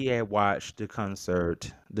said, he had watched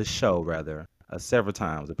the show rather, several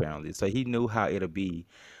times apparently. So he knew how it'll be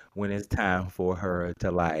when it's time for her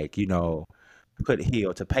to put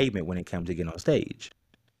heel to pavement when it comes to getting on stage.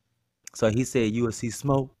 So he said, "You will see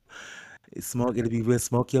smoke. Smoke. It'll be real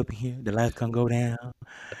smoky up in here. The lights gonna go down,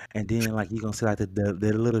 and then like you gonna see like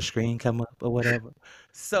the little screen come up or whatever."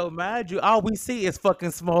 So mind you, all we see is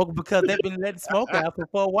fucking smoke because they've been letting smoke out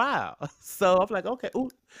for a while. So I'm like, okay, ooh,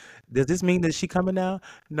 does this mean that she coming now?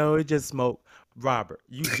 No, it just smoke. Robert,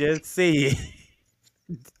 you just said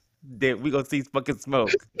that we gonna see fucking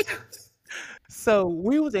smoke. So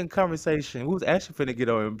we was in conversation. We was actually finna get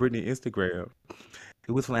on Brittany Instagram.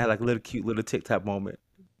 It was finna have like a little cute little TikTok moment.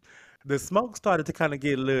 The smoke started to kind of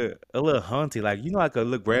get a little haunty, like like a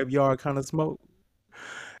little graveyard kind of smoke.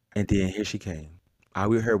 And then here she came. All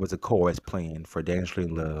we heard was a chorus playing for Dangerously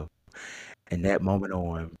in Love. And that moment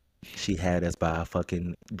on, she had us by a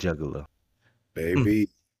fucking jugular. Baby,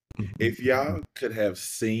 if y'all could have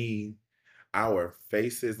seen our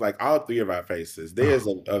faces, like all three of our faces, there's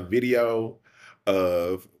a video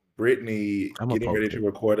of Brittany I'm gonna getting ready post to it.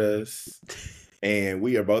 record us, and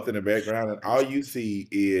we are both in the background, and all you see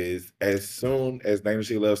is as soon as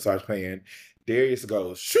Dangerously in Love starts playing, Darius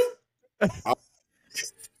goes, shoot!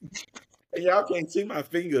 And y'all can't see my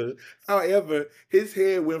finger. However, his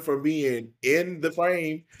head went from being in the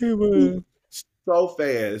frame It was. so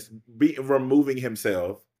fast, removing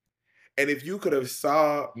himself. And if you could have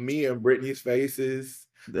saw me and Brittany's faces,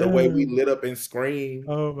 the way we lit up and screamed,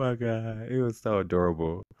 Oh my God. It was so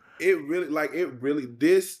adorable.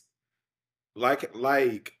 this,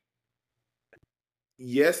 like,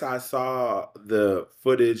 yes, I saw the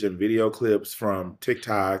footage and video clips from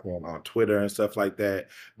TikTok and on Twitter and stuff like that.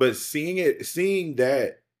 But seeing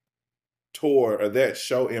that tour or that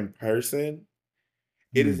show in person,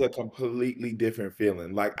 it is a completely different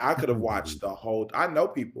feeling. Like I could have watched I know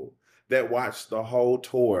people that watched the whole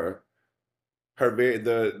tour,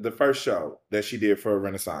 the first show that she did for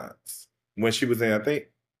Renaissance when she was in, I think,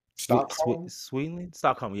 Stockholm. Sweetly?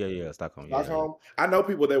 Stockholm. Yeah, yeah, Stockholm. Yeah, yeah. Stockholm. I know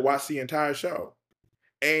people that watched the entire show.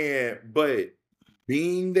 But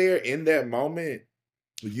being there in that moment,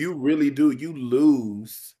 you really do. You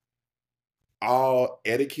lose all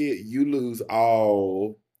etiquette. You lose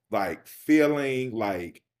all like feeling.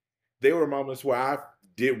 Like there were moments where I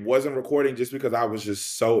wasn't recording just because I was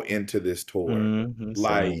just so into this tour.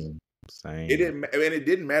 Like Same. it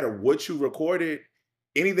didn't matter what you recorded.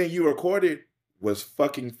 Anything you recorded was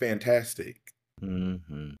fucking fantastic.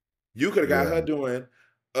 Mm-hmm. You could have got her doing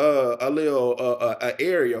a little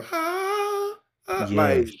aerial,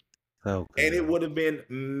 like, Yes. So and it good. would have been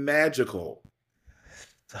magical.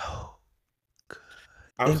 So good.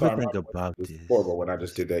 I'm sorry, my Everything voice about was this. horrible when I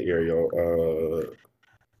just did that aerial.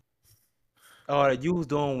 Oh, you was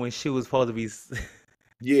doing when she was supposed to be.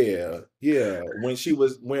 Yeah.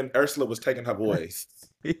 When Ursula was taking her voice,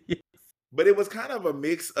 but it was kind of a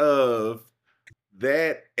mix of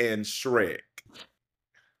that and Shrek.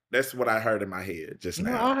 That's what I heard in my head just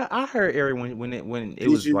No, now. I heard Ari when it Did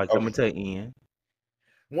was you? like Okay. coming to an end.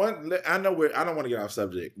 I know I don't want to get off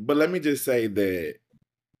subject, but let me just say that,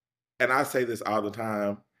 and I say this all the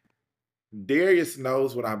time, Darius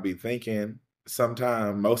knows what I be thinking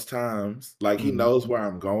most times. Like he knows where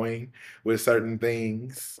I'm going with certain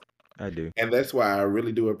things. I do. And that's why I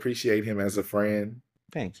really do appreciate him as a friend.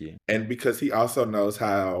 Thank you. And because he also knows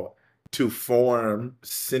how to form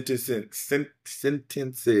sentences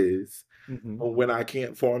when I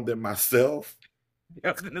can't form them myself.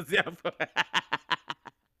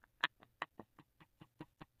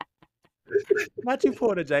 Not you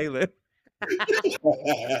for the Jalen.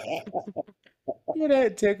 Yeah,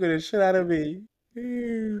 that tickled the shit out of me.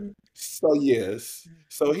 So yes.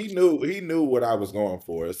 So he knew what I was going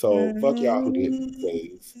for. So fuck y'all who didn't,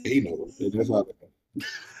 because he knew. That's all.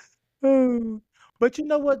 But you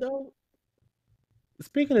know what though?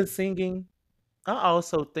 Speaking of singing, I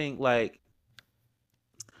also think like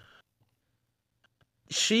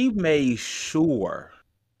she made sure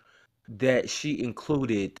that she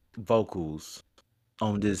included vocals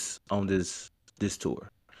on this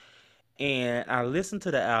tour. And I listened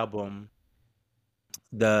to the album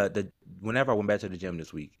the whenever I went back to the gym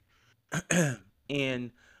this week.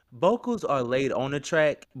 And vocals are laid on the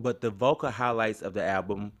track, but the vocal highlights of the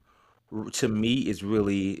album to me is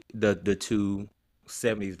really the two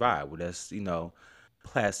 70s vibe. Well, that's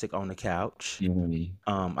plastic on the couch. Mhm.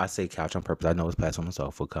 I say couch on purpose. I know it's plastic on the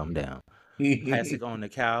sofa. Calm down. Plastic on the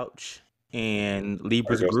couch and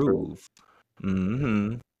Libra's Virgo's Groove.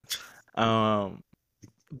 groove. Hmm. Um,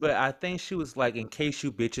 but I think she was like, in case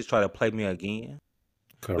you bitches try to play me again.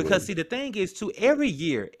 Because Correct. see, the thing is, too, every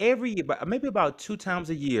year, but maybe about 2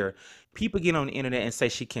 times a year, people get on the internet and say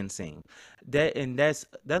she can sing. That's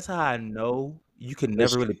how I know you can But never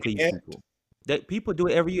she really please can't. people. That people do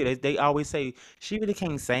it every year. They always say she really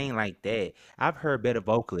can't sing like that. I've heard better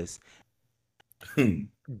vocalists.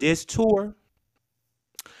 This tour,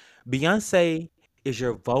 Beyonce is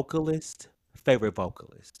your vocalist, favorite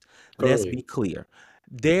vocalist. Let's Correct. be clear.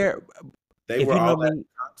 There, They if were you know all at me, the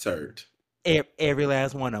concert. every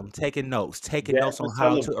last one of them taking notes on Jasmine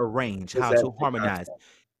how to Sullivan arrange, was how at to the harmonize. concert.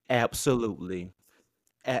 Absolutely.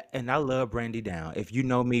 And I love Brandy Down. If you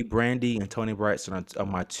know me, Brandy and Tony Braxton are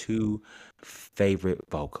my two favorite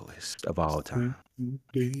vocalists of all time.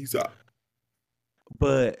 These are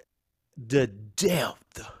But the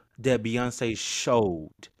depth that Beyonce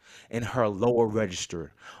showed in her lower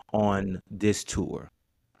register on this tour.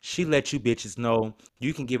 She let you bitches know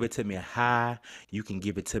you can give it to me high, you can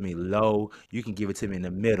give it to me low, you can give it to me in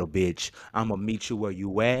the middle, bitch. I'm gonna meet you where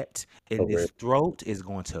you at, and this correct. throat is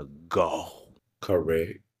going to go.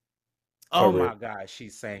 Correct. Oh Correct. my God, she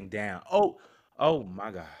sang down. Oh my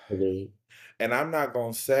God. Correct. And I'm not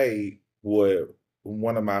gonna say what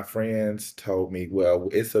one of my friends told me. Well,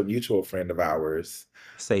 it's a mutual friend of ours.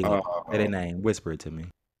 Say it. Say their Um, name. Whisper it to me.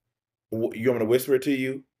 you want me to whisper it to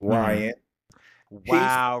you? Mm. Ryan. He's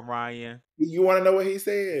Wow, Ryan. you wanna know what he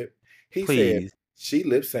said? He said, Please. "She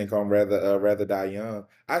lip sync on Rather Die Young."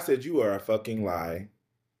 I said, "You are a fucking lie."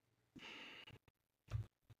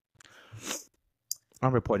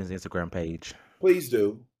 I'm reporting his Instagram page. Please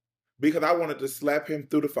do. Because I wanted to slap him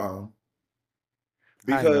through the phone.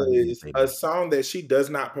 I know you didn't Because say a that. song that she does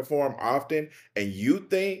not perform often, and you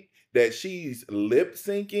think that she's lip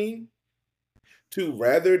syncing to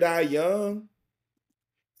Rather Die Young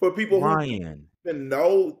for people who don't Ryan.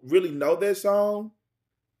 even really know that song,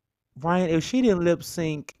 Ryan, if she didn't lip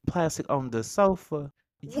sync Plastic on the Sofa,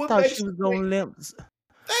 you what thought makes she was you think gonna lip.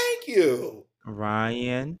 thank you.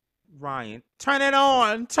 Ryan. Ryan. Turn it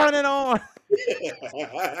on. Turn it on.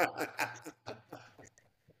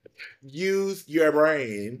 Use your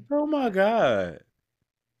brain. Oh my God.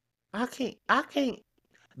 I can't.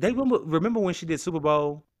 They remember when she did Super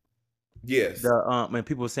Bowl? Yes. When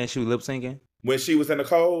people were saying she was lip syncing? When she was in the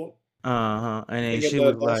cold, Uh-huh. And then singing she the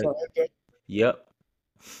was like, national anthem, yep.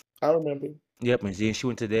 I remember. Yep, and then she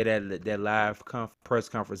went to that live press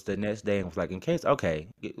conference the next day and was like, "In case, okay,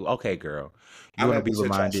 girl, you I'm want to at be the shit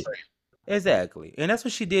y'all reminded." straight. Exactly, and that's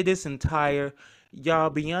what she did this entire,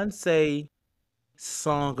 y'all. Beyonce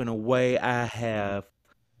sung in a way I have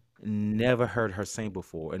never heard her sing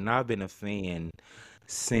before, and I've been a fan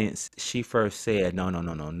since she first said, "No, no,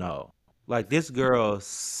 no, no, no." Like this girl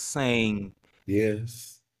sang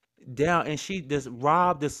Yes. down, and she just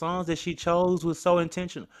robbed the songs that she chose was so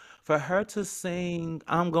intentional. For her to sing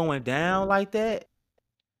 "I'm Going Down" like that,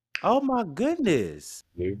 oh my goodness.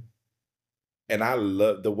 Dude. And I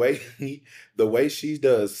love the way the way she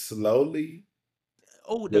does slowly,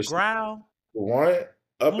 Oh, the where she growl. grunt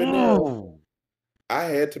up in there. Oh, I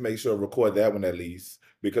had to make sure to record that one at least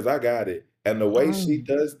because I got it. And the way oh, she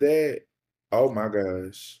does that, oh my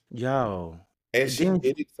gosh. yo. And And she then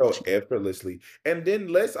did it so she, effortlessly. And then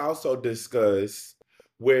let's also discuss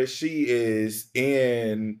where she's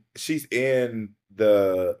in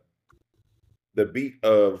the beat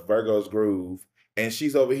of Virgo's Groove, and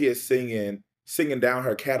she's over here singing down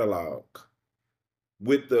her catalog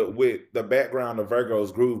with the background of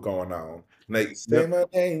Virgo's Groove going on. Like,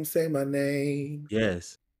 yep, say my name.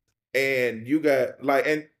 yes, And you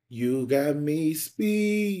got me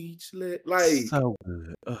speechless. Like, so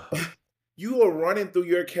good. Ugh. you are running through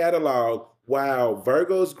your catalog while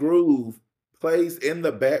Virgo's Groove plays in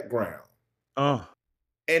the background. Oh,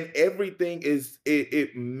 And everything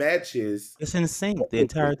it matches it's in sync the perfectly.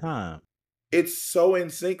 entire time. It's so in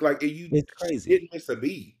sync, like, you It's crazy. didn't miss a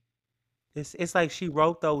beat. It's like she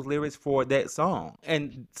wrote those lyrics for that song,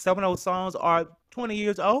 and some of those songs are 20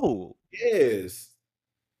 years old. Yes.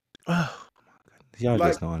 Oh my goodness, y'all Like,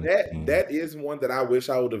 just don't that understand. that is one that I wish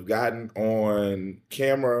I would have gotten on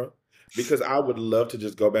camera because I would love to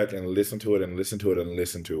just go back and listen to it and listen to it and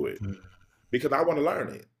listen to it Mm, because I wanna learn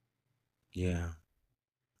it. yeah.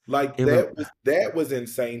 Like, It rem that was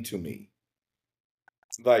insane to me.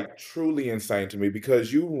 Like, truly insane to me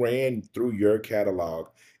because you ran through your catalog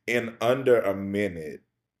in under a minute,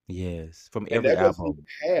 Yes, from and every that wasn't album.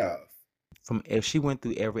 even half. From if she went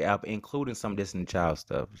through every album, including some Destiny Child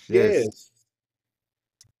stuff. Just Yes.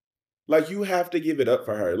 Like, you have to give it up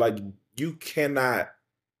for her. Like, you cannot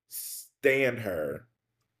stand her.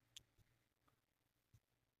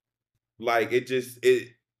 Like, it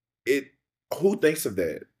who thinks of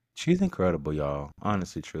that? she's incredible, y'all.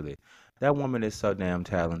 Honestly, truly. That woman is so damn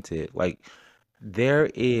talented. Like, there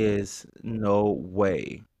is no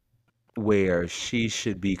way where she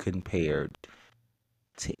should be compared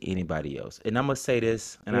to anybody else. And I'm gonna say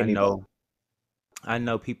this, and Anybody. I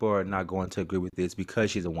know people are not going to agree with this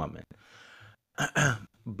because she's a woman.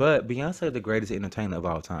 But Beyonce is the greatest entertainer of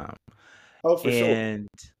all time. Oh, for sure. And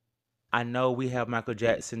I know we have Michael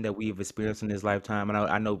Jackson that we've experienced in his lifetime. And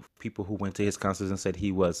I know people who went to his concerts and said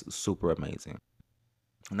he was super amazing.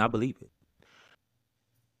 And I believe it.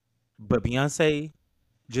 But Beyonce,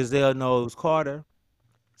 Giselle Knowles Carter,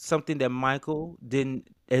 something that Michael didn't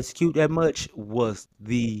execute that much was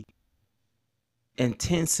the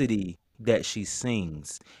intensity that she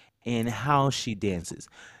sings and how she dances.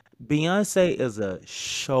 Beyonce is a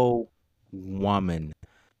show woman.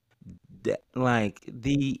 That, like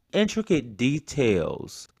the intricate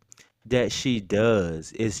details that she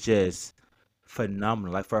does is just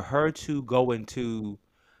phenomenal. Like for her to go into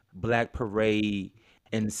Black Parade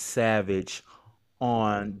and Savage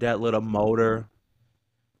on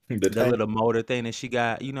The that tank little motor thing that she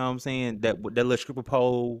got, you know what I'm saying? That little stripper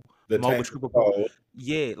pole, the mobile tank stripper pole. oh,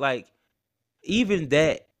 Yeah, like even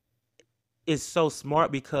that is so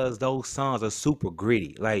smart because those songs are super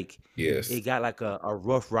gritty. Like it yes. got like a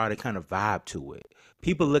rough rider kind of vibe to it.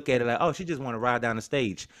 People look at it like, oh, she just want to ride down the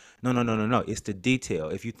stage. No, no, no, no, no. It's the detail.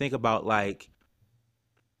 If you think about like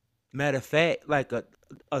matter of fact, like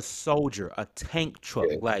a soldier, a tank truck,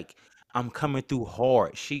 Yes. like I'm coming through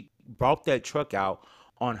hard. She brought that truck out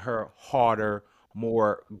on her harder,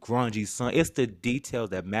 more grungy son. It's the details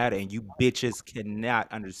that matter, and you bitches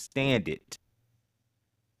cannot understand it.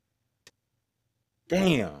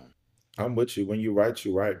 Damn. I'm with you. When you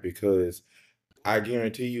right, because I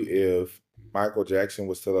guarantee you if Michael Jackson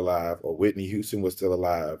was still alive or Whitney Houston was still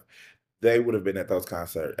alive, they would have been at that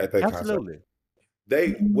concert. Absolutely.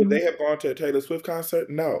 Would they have gone to a Taylor Swift concert?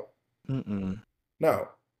 No. Mm-mm. No.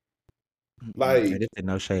 Mm-mm. I Like, just said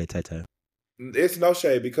no shade, Tay. it's no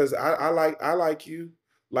shade because I like you.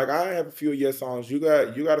 Like, I have a few of your songs. You got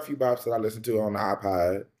a few bops that I listen to on the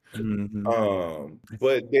iPod. Mm-hmm.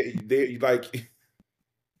 But they like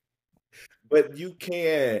but you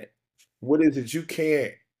can't what is it? You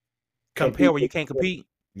can't Compare compete where you with can't compete.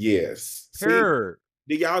 yes. See, Her.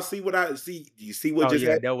 do y'all see what I see? Do you see what Oh just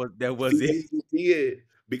yeah, happened? that See was what it. he just did?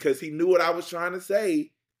 Because he knew what I was trying to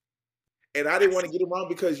say, and I didn't want to get it wrong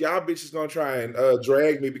because y'all bitches gonna try and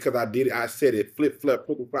drag me because I did it. I said it. Flip, flip,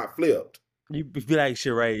 flip, flip, flipped. You be like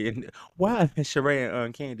Sheree and why Sheree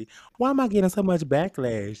and Candy? Why am I getting so much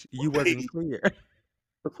backlash? You wasn't clear.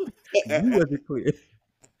 You wasn't clear.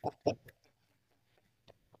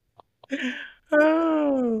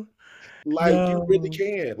 Oh, Like, you really yo.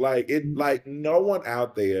 can. Like, like, no one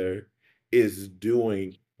out there is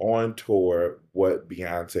doing on tour what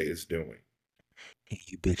Beyonce is doing, And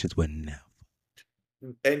you bitches would never.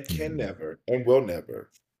 and can never, and will never.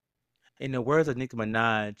 In the words of Nicki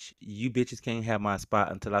Minaj, you bitches can't have my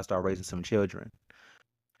spot until I start raising some children.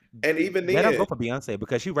 And even That don't then go for Beyonce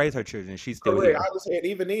because she raised her children. She's still correct, here. I was saying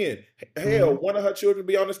even then, hell, Hmm. one of her children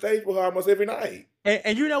be on the stage with her almost every night.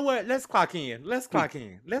 And you know what? Let's clock in. Let's clock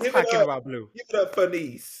in. Let's Give it clock in up. about Blue. Give it up for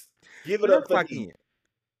Niece. Give it Let's up for clock Niece. in.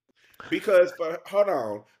 Because for hold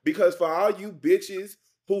on, because for all you bitches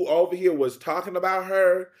who over here was talking about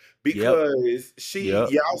her Yep. because Yep.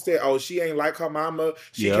 y'all said, oh, she ain't like her mama,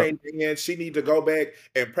 she Yep. can't dance, she need to go back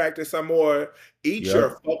and practice some more. Eat Yep. your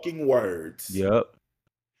fucking words. Yep.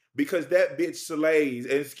 Because that bitch slays,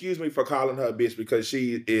 and excuse me for calling her a bitch because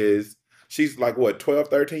she's like what, 12,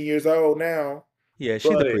 13 years old now. Yeah,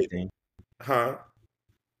 she's a But preteen. huh?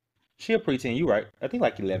 She a preteen. You right. I think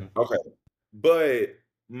like 11. Okay. But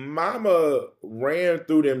Mama ran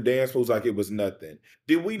through them dance moves like it was nothing.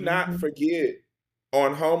 Did we not Mm-hmm. forget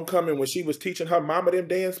on homecoming when she was teaching her mama them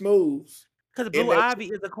dance moves? Because In Blue that Ivy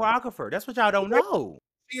is a choreographer. That's what y'all don't know.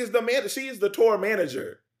 She is the man. She is the tour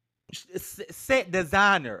manager. Set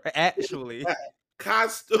designer, actually.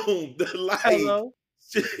 Costume, Hello.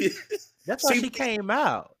 she, That's why she she came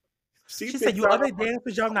out. she She said, picks "You out other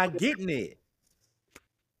dancers, y'all not getting it.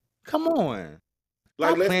 Come on,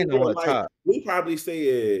 like, stop let's be playing real. on Like, top." we probably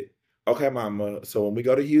said, "Okay, mama. So when we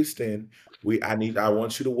go to Houston, I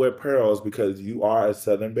want you to wear pearls because you are a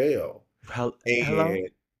Southern belle." Hello. And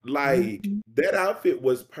like Mhm. that outfit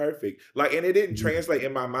was perfect. Like, and it didn't Mhm. translate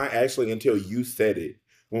in my mind actually until you said it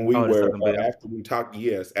when we Oh, the were Southern Belle. after we talked.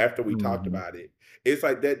 Yes, after we talked Mhm. about it, it's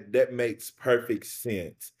like that makes perfect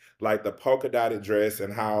sense. Like the polka dotted dress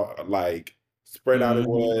and how like spread out it Mhm.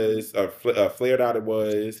 was, or flared out it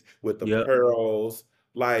was with the Yep. pearls.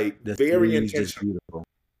 Like The very sleeves just intentional,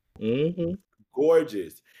 beautiful. Mhm.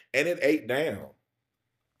 gorgeous, and it ate down.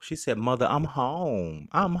 She said, "Mother, I'm home.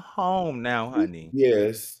 I'm home now, honey."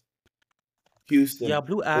 Yes, Yeah, Houston.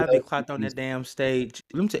 Blue Ivy Love you, clocked on that Houston. damn stage.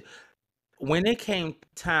 Let me tell you, when it came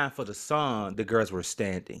time for the song, the girls were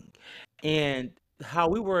standing. And how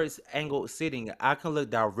we were angled sitting, I can look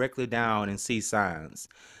directly down and see signs.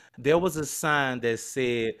 There was a sign that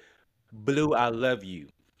said, "Blue, I love you."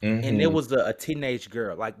 And there Mm-hmm. was a teenage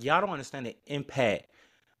girl. Like, y'all don't understand the impact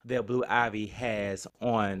that Blue Ivy has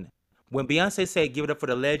on. When Beyonce said, "Give it up for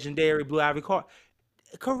the legendary Blue Ivy Car,"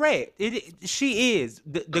 correct. She is.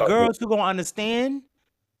 The girls who gonna understand,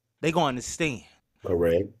 they gonna understand.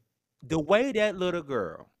 Correct. The way that little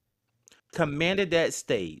girl commanded that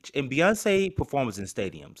stage, and Beyonce performs in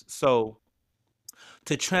stadiums. So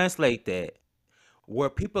to translate that, where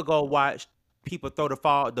people go watch people throw the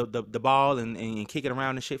ball and kick it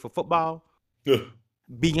around and shit for football,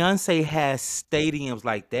 Beyonce has stadiums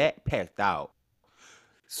like that packed out.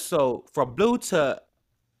 So for Blue to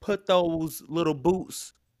put those little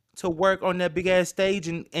boots to work on that big ass stage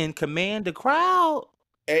and command the crowd,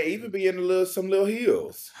 And even be in some little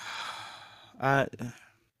heels. I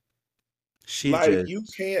she Like, you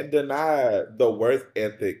just can't deny the work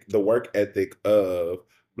ethic of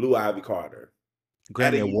Blue Ivy Carter at a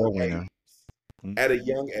Grammy young Award winner. age. At a Mhm.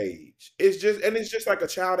 young age. It's just like a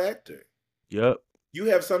child actor. Yep. You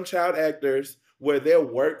have some child actors where their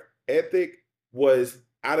work ethic was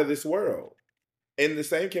out of this world. And the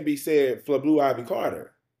same can be said for Blue Ivy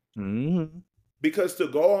Carter. Hmm. Because to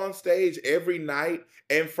go on stage every night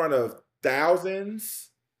in front of thousands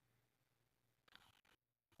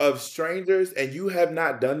of strangers and you have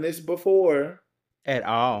not done this before, At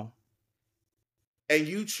all. and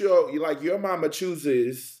your mama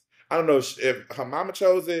chooses. I don't know if her mama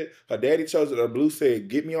chose it, her daddy chose it, or Blue said,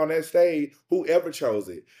 "Get me on that stage." Whoever chose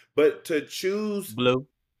it, but to choose Blue.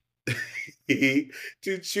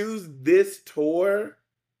 to choose this tour,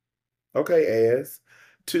 okay, ass,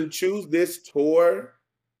 to choose this tour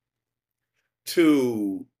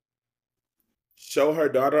to show her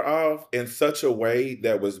daughter off in such a way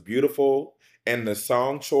that was beautiful, and the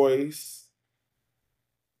song choice,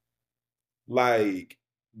 like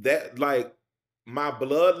that, like my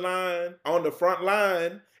bloodline on the front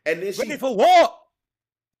line, and then Ready for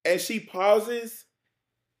war. she pauses.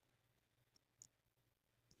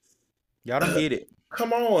 Y'all don't get it.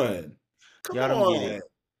 Come on, come Y'all don't get on, it.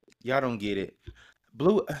 Y'all don't get it.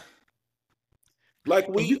 Blue, like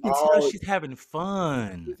and you we can tell all she's having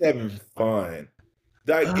fun. she's having fun.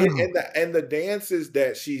 Like Oh, and the dances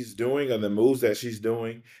that she's doing and the moves that she's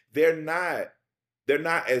doing, they're not they're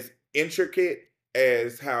not as intricate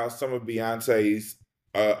as how some of Beyonce's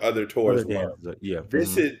other other tours were. dances.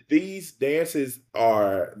 Yeah. These dances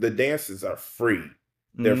are free.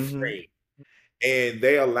 They're Mm-hmm. free, and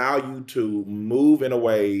they allow you to move in a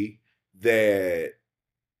way that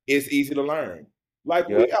is easy to learn. Like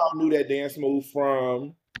Yep. we all knew that dance move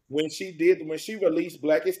from when she released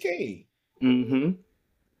Black is King. Mm-hmm. Yep.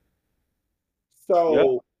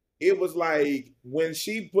 So it was like when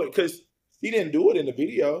she put, because she didn't do it in the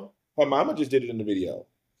video. Her mama just did it in the video.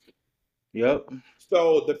 Yep.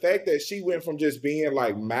 So the fact that she went from just being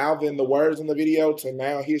like mouthing the words in the video to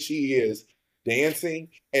now here she is dancing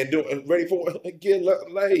and doing ready for get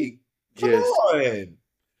like, come Just on,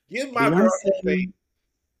 give my girl Beyonce. a space.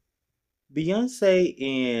 Beyonce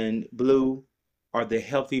and Blue are the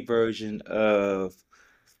healthy version of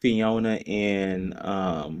Fiona and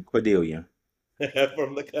Cordelia.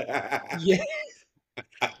 From the Yeah.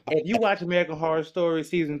 If you watch American Horror Story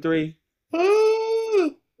season 3,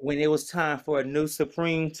 when it was time for a new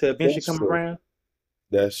Supreme to eventually That's come true. around,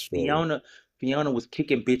 That's true. Fiona Fiona was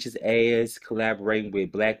kicking bitches' ass, collaborating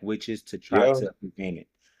with black witches to try Yeah. to prevent it.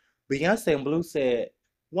 Beyonce and Blue said,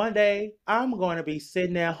 "One day I'm going to be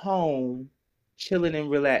sitting at home, chilling and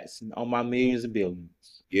relaxing on my millions and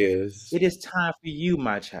billions. Yes. It is time for you,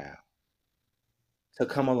 my child. to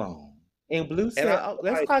come along. And Blue And said, "Oh,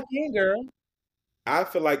 let's like clock in, girl." I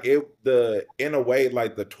feel like in a way,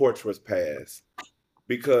 like the torch was passed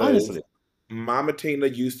because Honestly. Mama Tina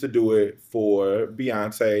used to do it for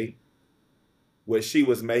Beyonce, where she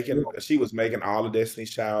was making all of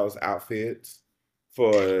Destiny's Child's outfits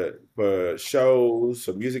for shows,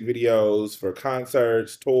 for music videos, for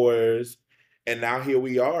concerts, tours. And now here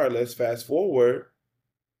we are. Let's fast forward.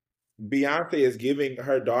 Beyonce is giving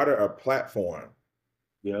her daughter a platform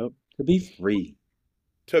Yep. To be free.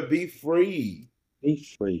 to be free. Be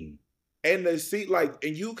free. And to see like,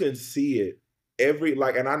 and you can see it every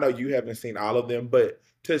like, and I know you haven't seen all of them, but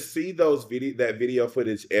to see that video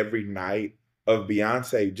footage every night of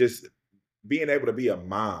Beyonce just being able to be a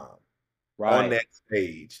mom on Right. that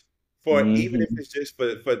stage for even if Mm-hmm. it's just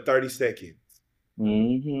for 30 seconds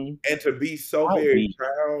Mm-hmm. and to be so How very weak.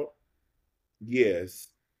 proud. Yes.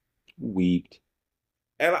 Weak.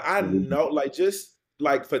 And I Weak. know like just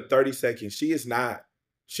like for 30 seconds, she's not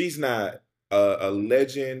a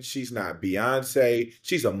legend. She's not Beyonce.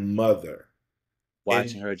 She's a mother. And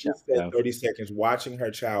Watching her just that child. 30 seconds watching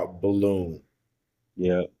her child bloom.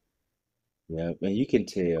 Yep. Yep. And you can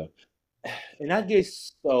tell. And I get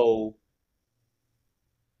so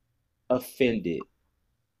offended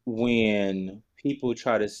when people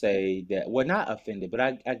try to say that, well, not offended, but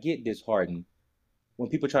I get disheartened when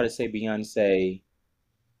people try to say Beyonce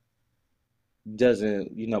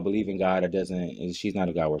doesn't, believe in God or doesn't, and she's not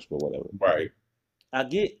a God worshiper or whatever. Right. I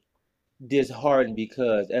get disheartened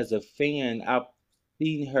because as a fan, I've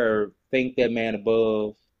seen her thank that man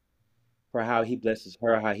above for how he blesses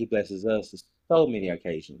her, how he blesses us, on so many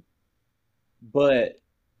occasions. But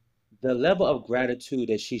the level of gratitude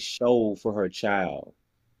that she showed for her child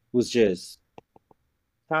was just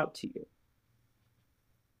top tier.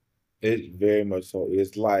 It very much so.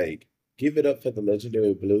 It's like, give it up for the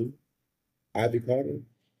legendary Blue, Ivy Carter.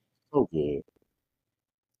 So good.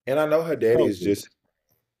 And I know her daddy So is good. just,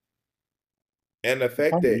 and the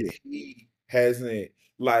fact Oh, that yeah. he hasn't,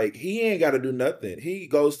 like, he ain't got to do nothing. He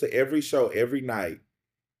goes to every show every night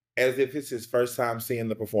as if it's his first time seeing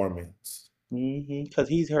the performance. Because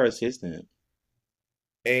he's her assistant.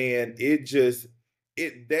 And it just,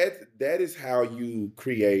 that is how you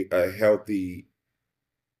create a healthy,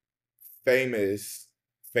 famous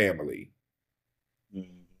family.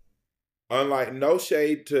 Mhm. Unlike no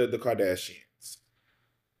shade to the Kardashians,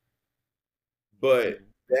 but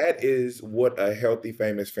that is what a healthy,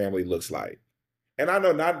 famous family looks like. And I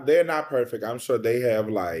know they're not perfect. I'm sure they have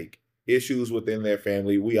like issues within their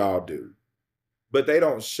family. We all do. But they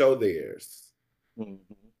don't show theirs. Mhm.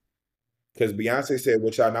 Because Beyonce said,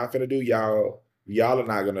 what y'all not gonna do, y'all are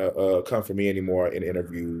not gonna come for me anymore in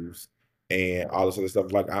interviews and all this other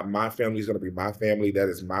stuff. Like my family is gonna be my family. That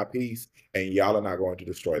is my piece, and y'all are not going to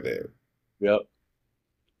destroy that. Yep.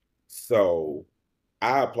 So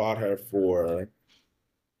I applaud her for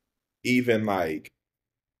even like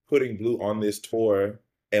putting Blue on this tour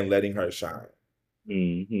and letting her shine.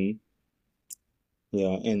 hmm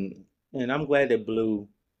Yeah, and I'm glad that Blue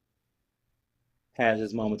has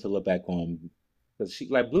this moment to look back on because she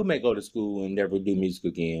like Blue may go to school and never do music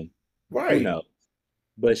again. Who Right. knows?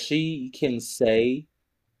 But she can say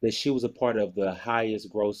that she was a part of the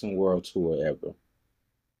highest grossing world tour ever.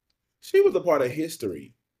 She was a part of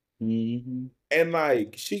history. hmm And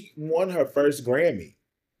like she won her first Grammy.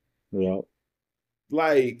 Yep.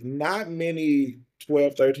 Like not many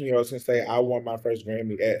 12, 13-year-olds can say I won my first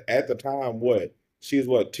Grammy. At the time, what? She was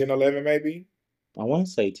what, 10, 11 maybe? I want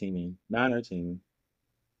to say 10, 9 or 10.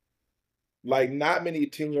 Like not many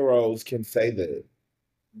 10-year-olds can say that.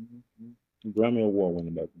 Grammy Award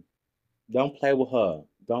winner, baby. Don't play with her.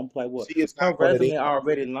 Don't play with She is her. Her not one of them. resume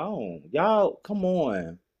already long. Y'all, come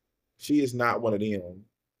on. She is not one of them.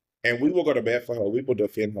 And we will go to bat for her. We will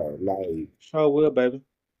defend her. Like Sure will, baby.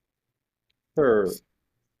 Her.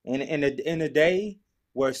 And in the day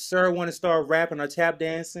where Sir want to start rapping or tap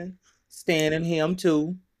dancing, standing him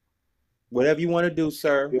too. Whatever you want to do,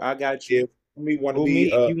 sir, if, I got you. if we want to Who be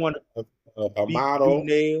me? If you want to a do model,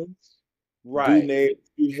 nails, do right? nails,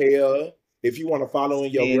 do hair. If you want to follow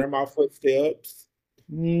in your Stand, grandma footsteps,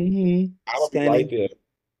 I will be right standing there.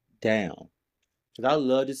 down. Because I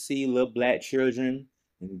love to see little black children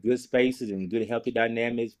in good spaces and good healthy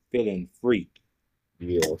dynamics feeling free.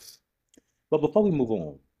 Yes. But before we move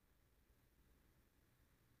on,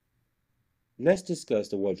 let's discuss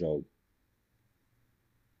the wardrobe.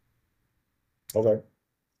 Okay.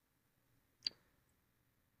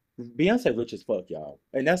 Beyonce rich as fuck, y'all,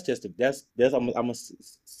 and that's just that's I'm gonna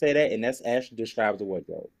say that, and that's actually describes the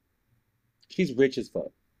wardrobe. She's rich as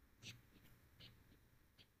fuck.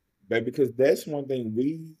 But because that's one thing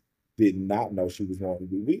we did not know she was going to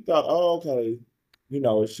do. We thought, oh, okay,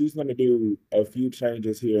 she's going to do a few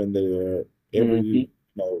changes here and there. Every,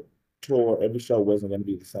 tour, every show wasn't going to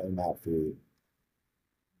be the same outfit.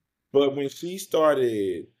 But when she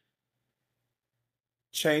started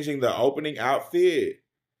changing the opening outfit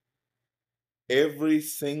every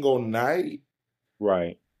single night,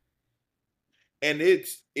 Right. and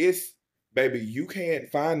it's baby, you can't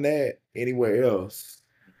find that anywhere else.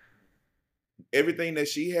 Everything that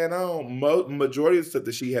she had on, majority of the stuff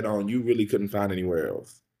that she had on, you really couldn't find anywhere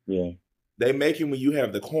else. Yeah. They make it when you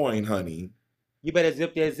have the coin, honey. You better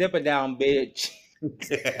zip that zipper down, bitch.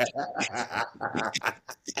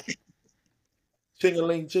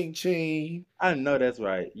 Ching-a-ling, ching-ching. I know that's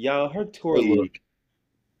right. Y'all, her tour look.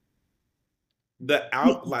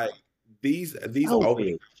 These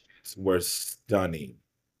openings were stunning.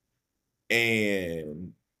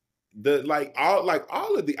 And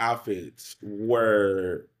all of the outfits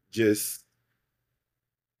were just,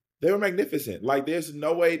 they were magnificent. Like, there's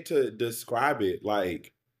no way to describe it.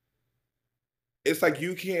 Like, it's like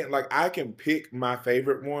you can't, like, I can pick my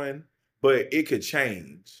favorite one, but it could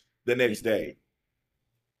change the next day.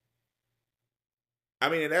 I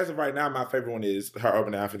mean, and as of right now, my favorite one is her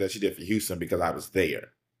opening outfit that she did for Houston because I was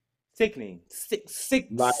there. Sickening.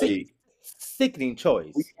 Sickening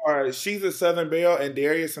choice. She's a Southern Belle, and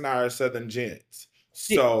Darius and I are Southern gents.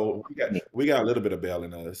 So we got a little bit of Belle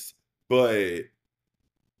in us, but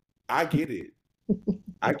I get it.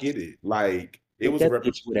 I get it. Like, it was that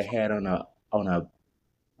bitch would have had on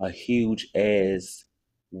a huge ass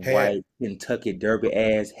white Kentucky Derby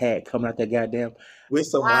ass hat coming out that goddamn with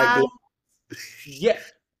some white gloves. Yeah.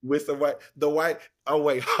 With the white. Oh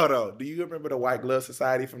wait, hold on. Do you remember the White Glove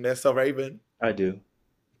Society from That's So Raven? I do.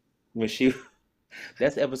 That's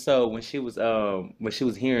the episode when she was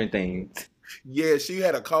hearing things. Yeah, she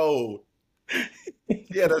had a cold.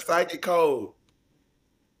 She had a psychic cold.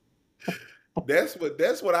 That's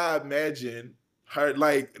what I imagine her,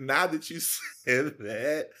 like, now that you said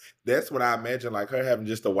that, that's what I imagine, like, her having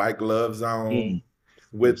just the white gloves on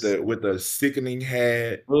with the sickening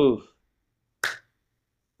hat. Ooh.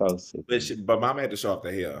 But Mama had to show off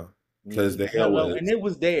the hair because the hair was, and it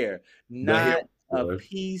was there, not a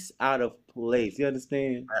piece out of place. You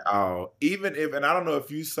understand? Even if, and I don't know if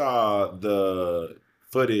you saw the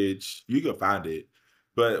footage, you could find it,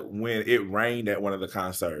 but when it rained at one of the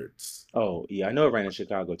concerts. Oh yeah, I know it rained in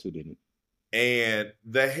Chicago too, didn't it? And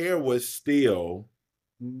the hair was still.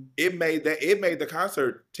 It made the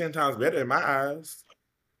concert 10 times better in my eyes.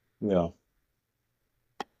 Yeah.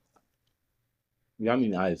 Yeah, I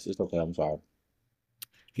mean, it's okay. I'm sorry.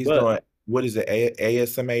 He's doing, what is it,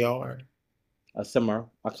 ASMAR? A simmer.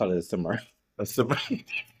 I call it a simmer. A simmer.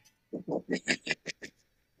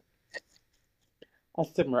 A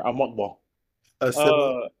simmer. I'm on. A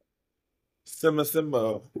simmer.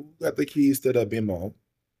 Simmer. Who got the keys to the bimbo?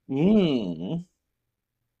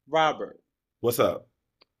 Robert. What's up?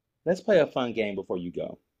 Let's play a fun game before you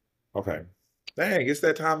go. Okay. Dang, it's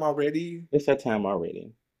that time already? It's that time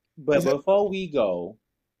already. But before we go,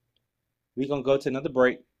 we're going to go to another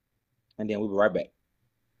break, and then we'll be right back.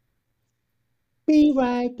 Be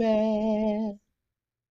right back.